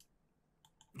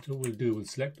 So what we'll do, we'll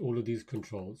select all of these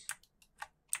controls.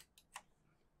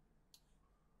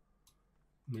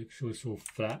 Make sure it's all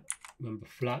flat. Remember,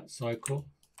 flat, cycle.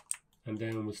 And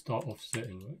then we'll start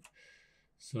offsetting, right?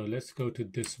 So let's go to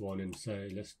this one and say,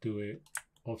 let's do it,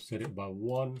 offset it by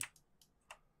 1.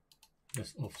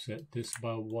 Let's offset this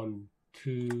by 1,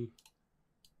 2.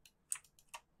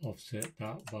 Offset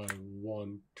that by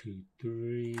 1, 2,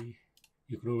 3.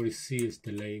 You can already see it's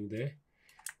delaying there.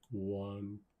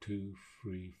 1, 2,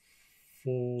 3,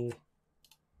 4,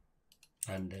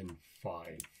 and then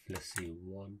 5. Let's see,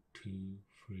 1, 2,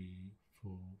 3,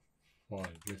 4, 5.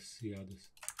 Let's see how this.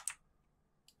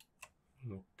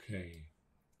 Okay.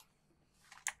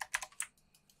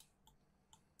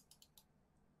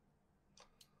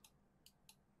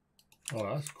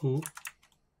 Oh, that's cool.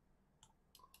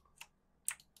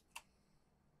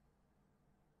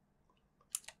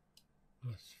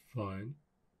 That's fine.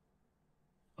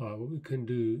 What we can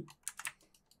do,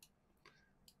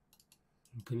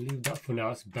 we can leave that for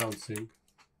now. It's bouncing.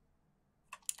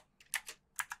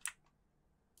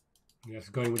 Yeah, it's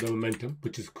going with the momentum,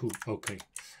 which is cool. Okay.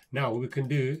 Now what we can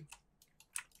do,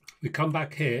 we come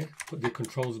back here, put the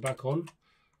controls back on.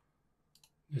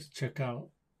 Let's check out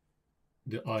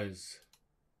the eyes.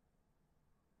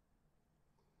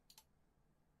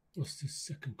 What's this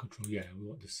second control? Yeah, we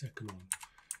want the second one.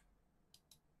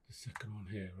 The second one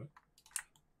here, right?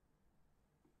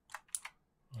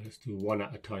 Let's do one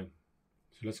at a time.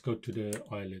 So let's go to the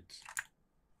eyelids.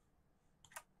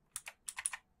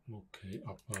 Okay,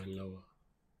 upper and lower.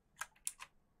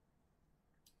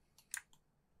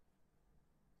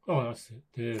 Oh, that's it.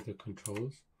 There are the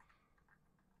controls.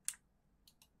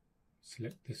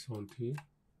 Select this one too.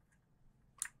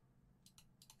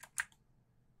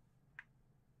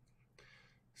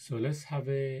 So let's have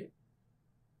it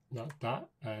like that,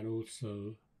 and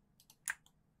also,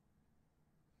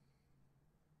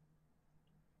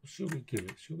 what should we give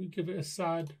it? Should we give it a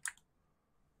sad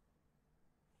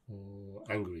or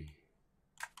angry?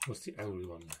 What's the angry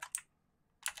one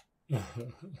like?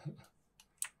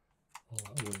 Oh,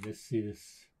 well, let's see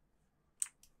this.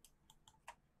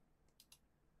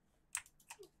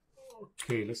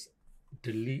 Okay, let's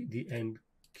delete the end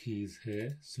keys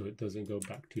here so it doesn't go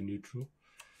back to neutral.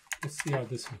 Let's see how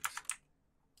this looks.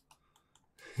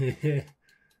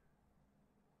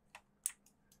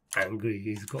 Angry,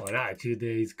 he's got an attitude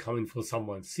there, he's coming for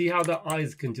someone. See how the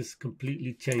eyes can just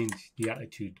completely change the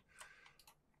attitude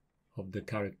of the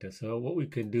character. So what we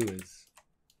can do is,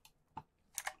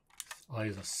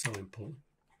 eyes are so important.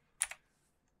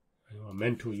 My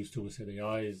mentor used to always say the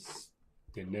eyes,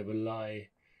 they never lie.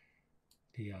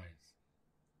 The eyes.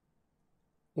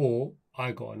 Or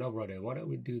I got another idea. Why don't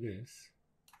we do this?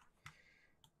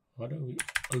 Why don't we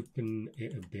open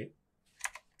it a bit?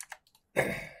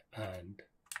 And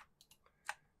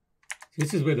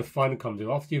this is where the fun comes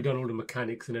in. After you've done all the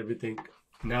mechanics and everything,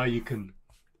 now you can,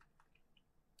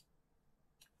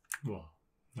 well,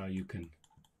 now you can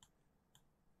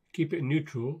keep it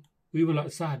neutral. Even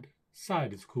like side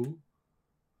is cool.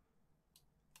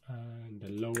 And the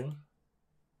lower.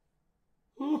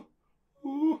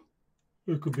 Oh,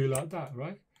 it could be like that,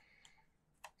 right?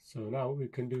 So now what we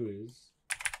can do is,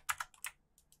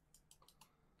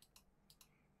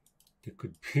 it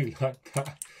could be like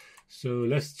that. So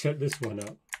let's check this one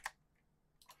out.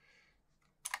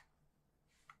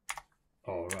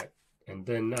 All right, and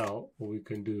then now what we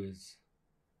can do is,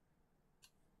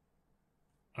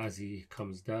 as he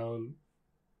comes down,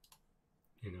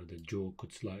 you know, the jaw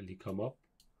could slightly come up,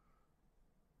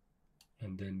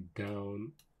 and then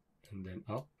down, and then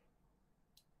up.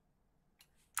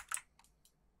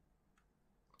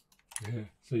 Yeah,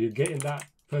 so you're getting that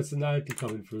personality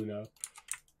coming through now.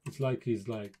 It's like he's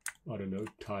like, I don't know,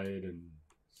 tired and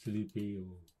sleepy,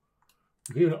 or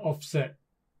you can even offset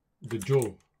the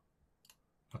jaw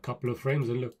a couple of frames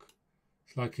and look,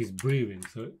 it's like he's breathing.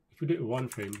 So if we do it one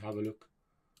frame, have a look.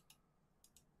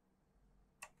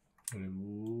 And then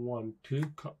 1, 2,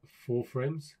 4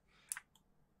 frames.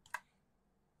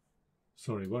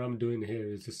 Sorry, what I'm doing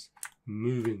here is just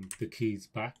moving the keys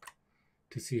back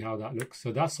to see how that looks.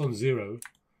 So that's on 0.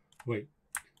 Wait,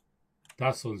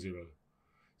 that's on 0.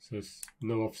 So it's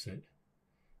no offset.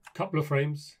 Couple of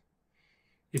frames.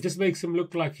 It just makes him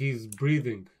look like he's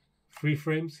breathing. 3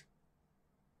 frames.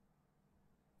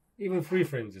 Even 3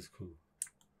 frames is cool.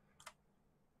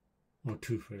 Or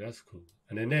 2 frames, that's cool.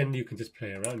 And then you can just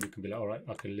play around. You can be like, all right,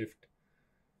 I can lift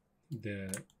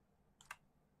the...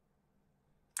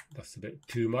 That's a bit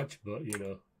too much, but you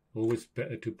know, always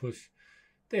better to push.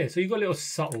 There, so you got a little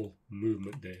subtle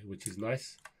movement there, which is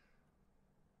nice.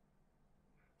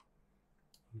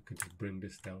 We can just bring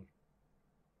this down.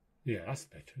 Yeah, that's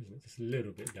better, isn't it? Just a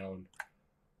little bit down.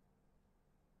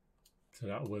 So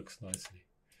that works nicely.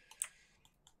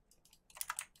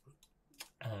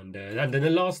 And then the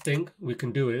last thing we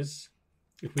can do is,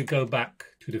 if we go back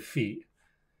to the feet,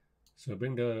 so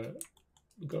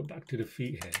go back to the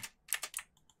feet here.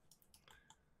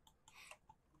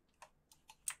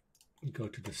 We go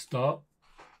to the start,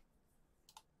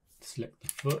 select the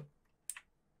foot.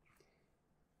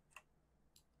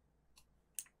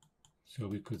 So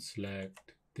we could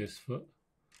select this foot.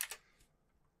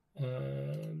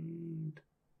 And,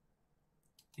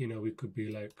 you know, we could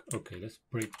be like, okay, let's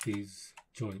break these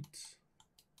joints.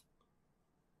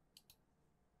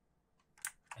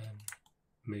 And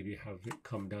maybe have it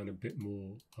come down a bit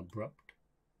more abrupt.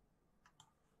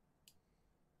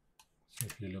 So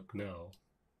if you look now,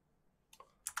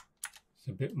 it's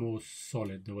a bit more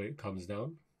solid the way it comes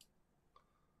down.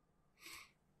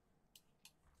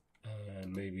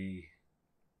 And maybe,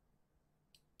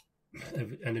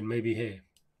 and then maybe here.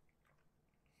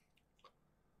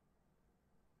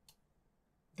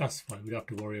 That's fine, we don't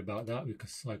have to worry about that. We can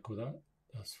cycle that,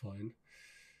 that's fine.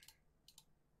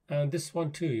 And this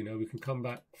one too, you know, we can come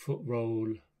back, foot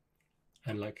roll,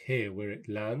 and like here where it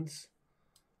lands,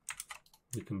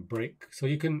 we can break. So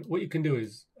you can, what you can do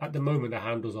is, at the moment the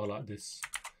handles are like this.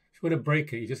 If you want to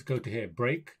break it, you just go to here,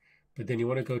 break, but then you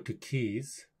want to go to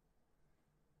keys,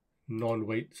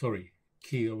 non-weight, sorry,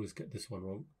 key, I always get this one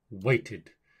wrong,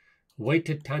 weighted.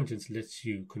 Weighted tangents lets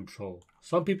you control.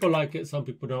 Some people like it, some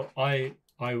people don't. I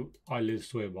live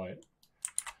swear by it.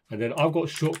 And then I've got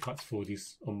shortcuts for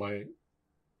this on my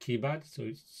keypad, so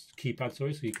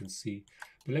you can see.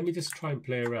 But let me just try and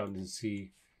play around and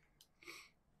see.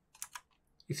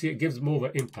 You see, it gives more of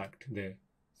an impact there.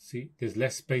 See, there's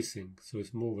less spacing, so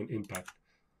it's more of an impact.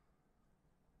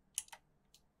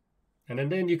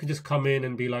 And then you can just come in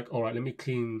and be like, all right, let me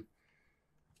clean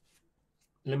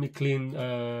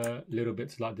little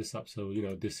bits like this up. So, you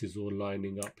know, this is all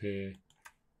lining up here.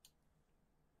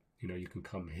 You know, you can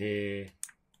come here,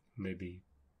 maybe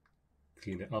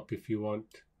clean it up if you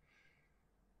want.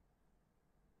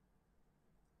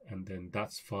 And then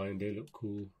that's fine, they look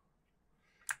cool.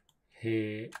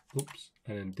 Here, oops,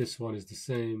 and then this one is the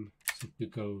same. So if we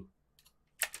go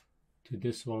to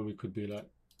this one, we could be like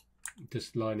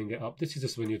just lining it up. This is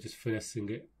just when you're just finessing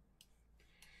it.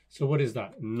 So what is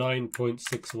that?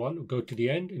 9.61. Go to the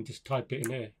end and just type it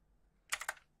in there.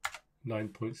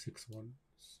 9.61.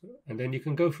 So, and then you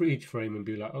can go through each frame and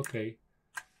be like, okay,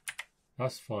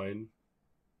 that's fine.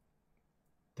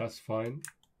 That's fine.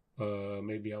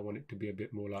 Maybe I want it to be a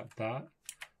bit more like that.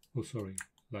 Oh, sorry,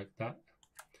 like that.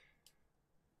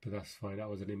 But that's fine. That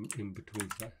was an in between.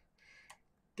 So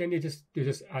then you're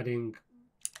just adding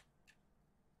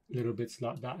little bits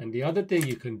like that. And the other thing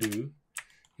you can do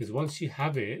is once you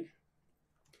have it,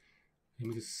 let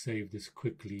me just save this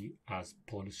quickly as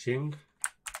polishing.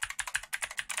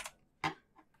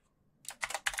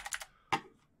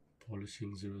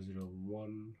 Polishing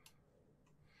 001.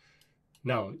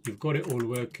 Now you've got it all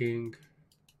working.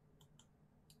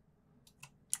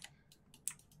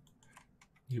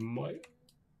 You might,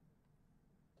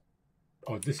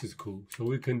 oh, this is cool. So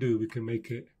what we can do, we can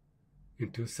make it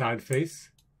into a sad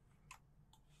face.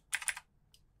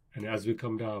 And as we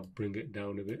come down, bring it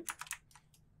down a bit.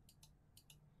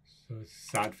 So it's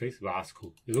sad face. Wow, that's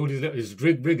cool. There's all these. This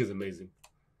rig is amazing.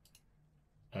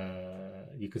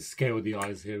 You can scale the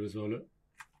eyes here as well. Look,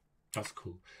 that's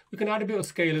cool. We can add a bit of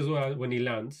scale as well when he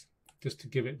lands, just to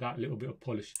give it that little bit of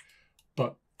polish.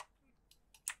 But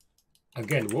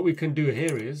again, what we can do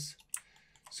here is,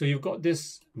 so you've got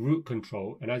this root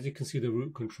control, and as you can see, the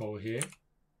root control here,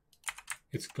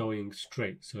 it's going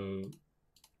straight. So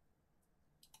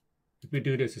if we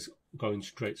do this, it's going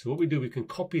straight. So what we do, we can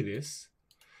copy this.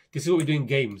 This is what we do in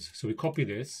games. So we copy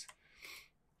this.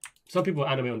 Some people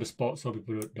animate on the spot, some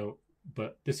people don't.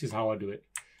 But this is how I do it.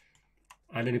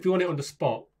 And then if you want it on the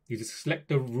spot, you just select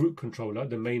the root controller,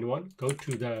 the main one. Go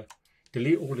to the,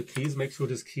 delete all the keys. Make sure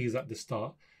there's keys at the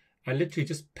start. And literally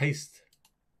just paste.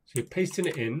 So you're pasting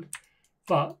it in.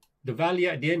 But the value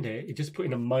at the end here, you just put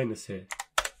in a minus here.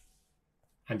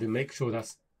 And then make sure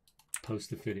that's supposed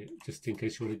to fit it, just in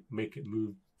case you want to make it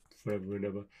move forever and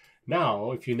ever.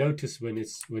 Now, if you notice when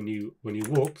he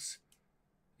walks,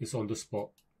 it's on the spot.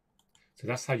 So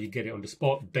that's how you get it on the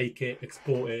spot, bake it,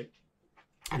 export it,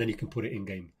 and then you can put it in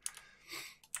game.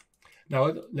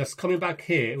 Now, let's coming back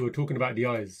here. We were talking about the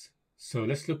eyes. So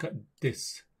let's look at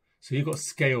this. So you've got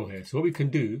scale here. So what we can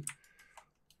do,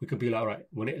 we can be like, all right,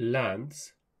 when it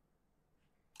lands,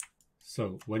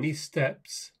 so when he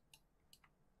steps,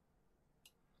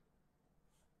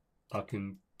 I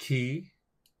can key,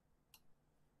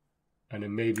 and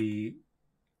then maybe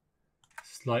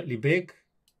slightly big,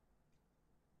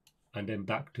 and then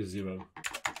back to 0.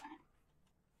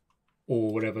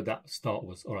 Or whatever that start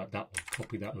was. All right, that one,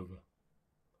 copy that over.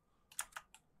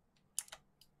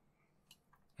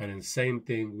 And then same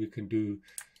thing we can do,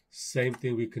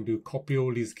 copy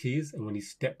all these keys, and when he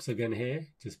steps again here,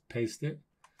 just paste it.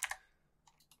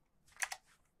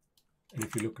 And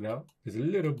if you look now, there's a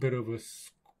little bit of a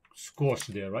squash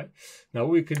there, right? Now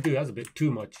what we can do, that's a bit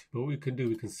too much, but what we can do,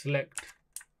 we can select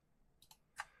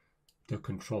the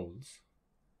controls,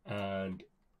 and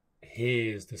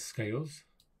here's the scales,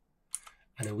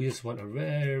 and then we just want a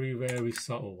very, very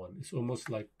subtle one. It's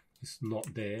almost like it's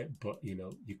not there, but you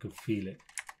know, you can feel it.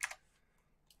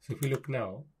 So if we look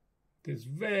now, it's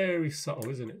very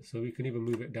subtle, isn't it? So we can even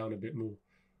move it down a bit more.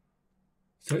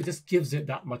 So it just gives it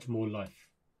that much more life.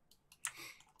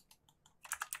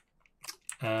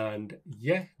 And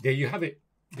yeah, there you have it.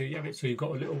 There you have it. So you've got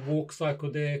a little walk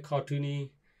cycle there, cartoony.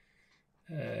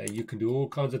 You can do all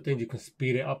kinds of things. You can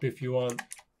speed it up if you want.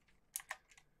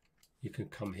 You can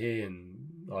come here and,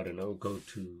 I don't know, go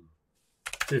to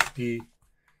 50,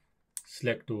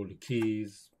 select all the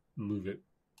keys, move it,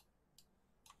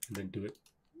 and then do it.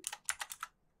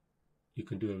 You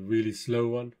can do a really slow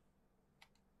one.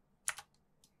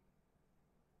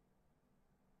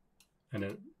 And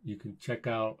then you can check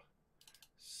out.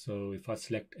 So if I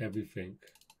select everything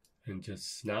and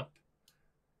just snap,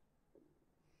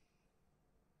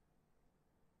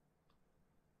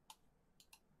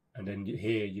 and then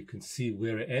here you can see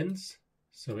where it ends.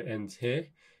 So it ends here.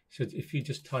 So if you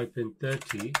just type in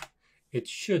 30, it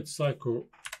should cycle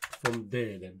from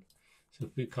there then. So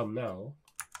if we come now,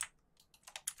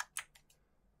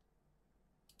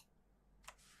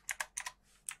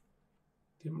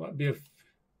 there might be a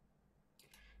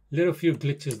little few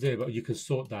glitches there, but you can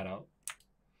sort that out.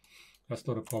 That's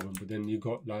not a problem. But then you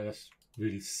got like, that's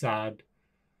really sad,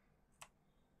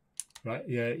 right?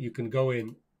 Yeah, you can go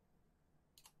in.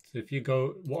 So if you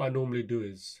go, what I normally do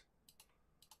is,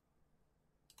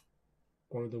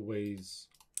 one of the ways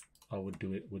I would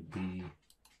do it would be,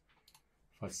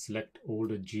 if I select all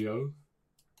the geo,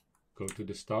 go to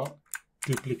the start,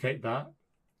 duplicate that,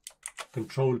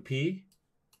 Control P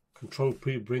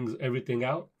brings everything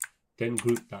out, then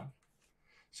group that.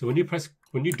 So when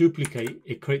you duplicate,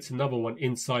 it creates another one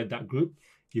inside that group.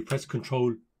 You press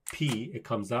Control P, it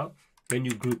comes out, then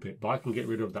you group it. But I can get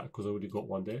rid of that because I already got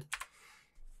one there.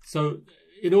 So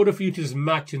in order for you to just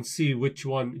match and see which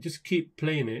one, just keep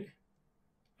playing it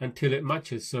until it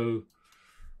matches. So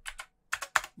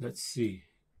let's see.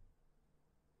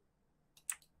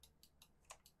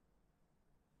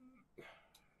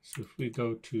 So if we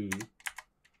go to,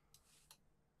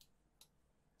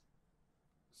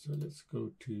 so let's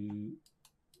go to,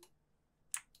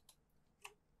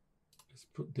 let's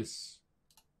put this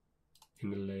in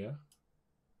the layer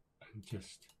and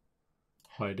just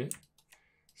hide it.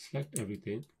 Select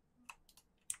everything.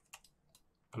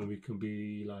 And we can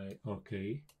be like,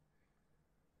 okay,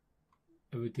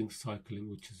 everything's cycling,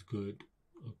 which is good.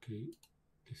 Okay,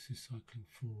 this is cycling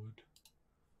forward.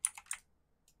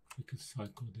 We can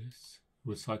cycle this.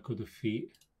 We'll cycle the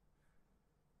feet.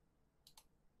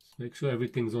 So make sure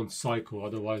everything's on cycle,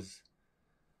 otherwise.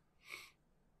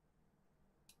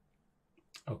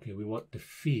 Okay, we want the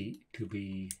feet to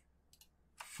be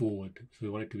forward. So we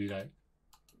want it to be like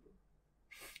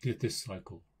this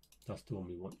cycle. That's the one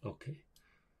we want. Okay.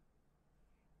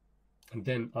 And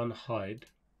then unhide.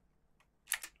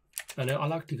 And I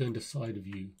like to go in the side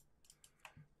view.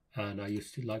 And I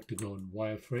used to like to go on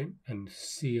wireframe and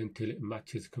see until it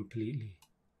matches completely.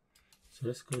 So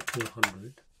let's go to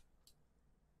 100.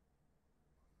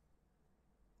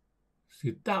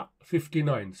 See that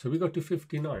 59. So we go to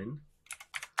 59.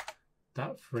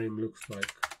 That frame looks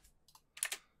like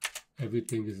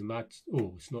everything is matched.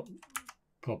 Oh, it's not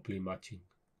properly matching.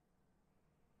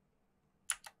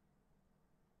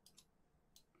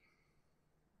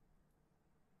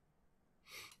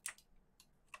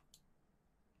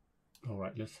 All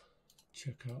right, let's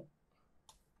check out.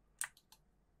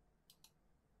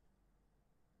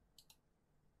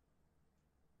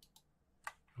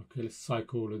 Okay, let's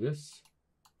cycle all of this.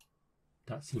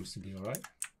 That seems to be all right.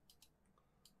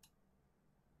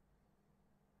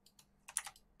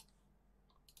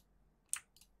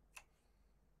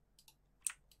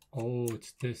 Oh,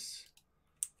 it's this.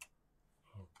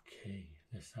 Okay,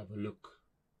 let's have a look.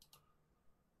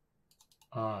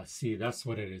 Ah, see, that's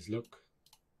what it is. Look.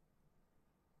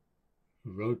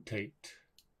 Rotate.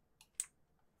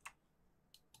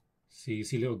 See, you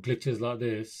see little glitches like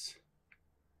this.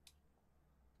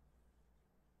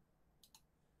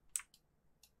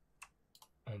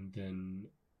 And then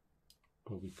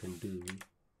what we can do,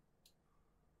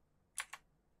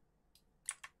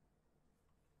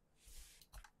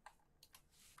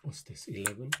 what's this,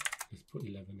 11? Let's put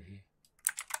 11 here.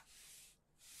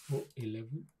 Oh,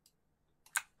 11.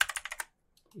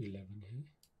 Put 11 here.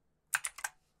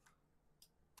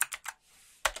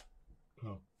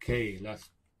 Okay, that's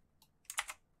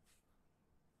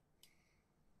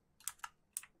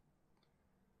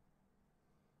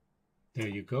there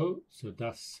you go.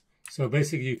 So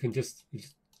basically you can just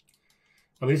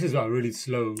I mean, this is like really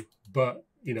slow, but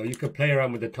you know, you can play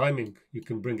around with the timing. You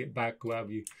can bring it back,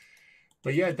 whatever you.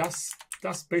 But yeah, that's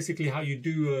basically how you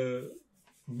do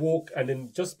a walk, and then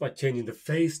just by changing the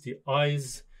face, the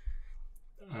eyes.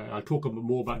 I'll talk a bit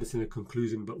more about this in the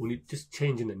conclusion. But when you just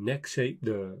changing the neck shape,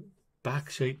 the back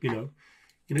shape, you know,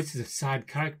 this is a sad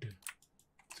character.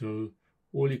 So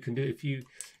all you can do, if you've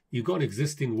got an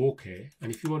existing walk here,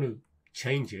 and if you want to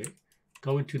change it,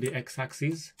 go into the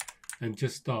x-axis and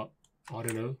just start, I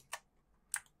don't know,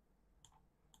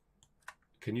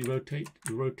 can you rotate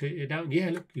it down? Yeah,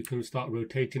 look, you can start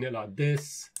rotating it like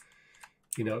this.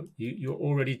 You know, you're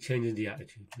already changing the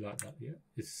attitude like that. Yeah,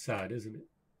 it's sad, isn't it?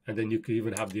 And then you can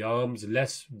even have the arms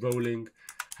less rolling,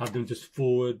 have them just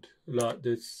forward like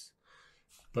this.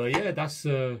 But yeah, that's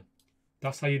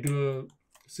how you do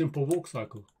a simple walk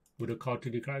cycle with a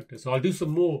cartoony character. So I'll do some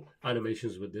more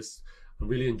animations with this. I'm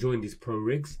really enjoying these pro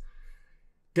rigs.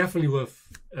 Definitely worth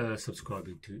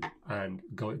subscribing to and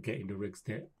getting the rigs.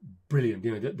 They're brilliant.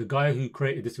 You know, the guy who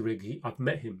created this rig, I've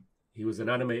met him. He was an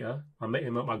animator. I met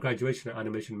him at my graduation at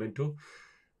Animation Mentor,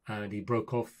 and he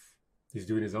broke off. He's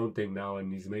doing his own thing now,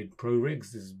 and he's made pro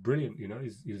rigs. This is brilliant. You know,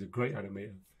 he's a great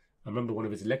animator. I remember one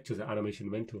of his lectures at Animation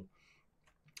Mentor.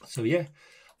 So yeah,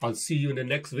 I'll see you in the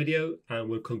next video, and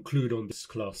we'll conclude on this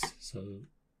class. So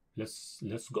let's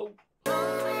go.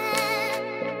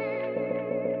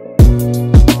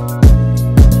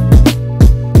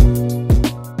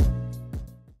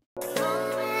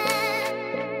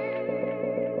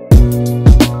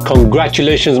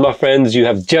 Congratulations, my friends, you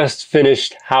have just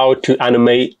finished how to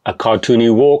animate a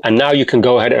cartoony walk, and now you can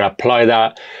go ahead and apply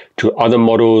that to other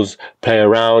models, play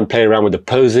around with the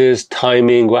poses,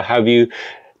 timing, what have you.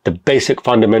 The basic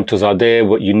fundamentals are there,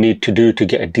 what you need to do to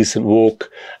get a decent walk,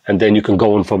 and then you can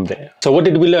go on from there. So what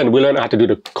did we learn? We learned how to do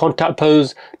the contact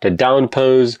pose, the down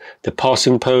pose, the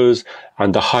passing pose,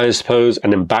 and the highest pose,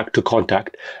 and then back to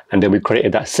contact. And then we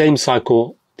created that same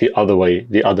cycle the other way,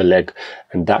 the other leg,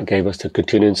 and that gave us the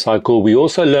continuing cycle. We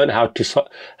also learned how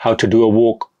to do a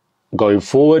walk going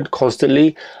forward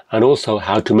constantly, and also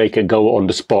how to make it go on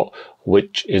the spot,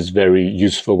 which is very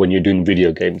useful when you're doing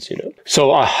video games, you know. So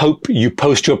I hope you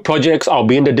post your projects. I'll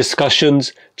be in the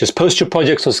discussions. Just post your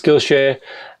projects on Skillshare,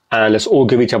 and let's all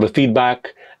give each other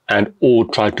feedback and all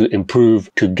try to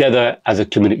improve together as a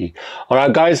community. All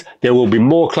right, guys, there will be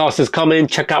more classes coming.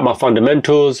 Check out my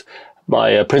fundamentals,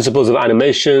 my principles of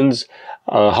animations,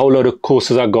 a whole lot of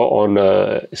courses I got on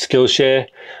Skillshare,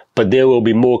 but there will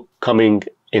be more coming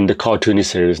in the Cartoony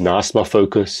series. Now that's my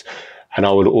focus, and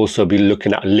I will also be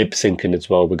looking at lip syncing as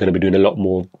well. We're going to be doing a lot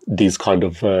more these kind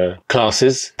of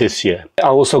classes this year. I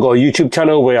also got a YouTube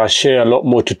channel where I share a lot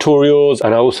more tutorials,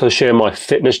 and I also share my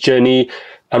fitness journey,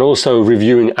 and also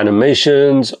reviewing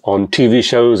animations on TV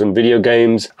shows and video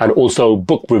games, and also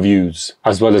book reviews,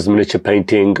 as well as miniature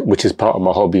painting, which is part of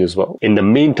my hobby as well. In the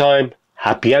meantime,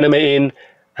 happy animating,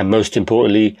 and most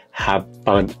importantly, have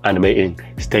fun animating.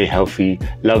 Stay healthy.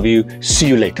 Love you. See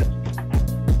you later.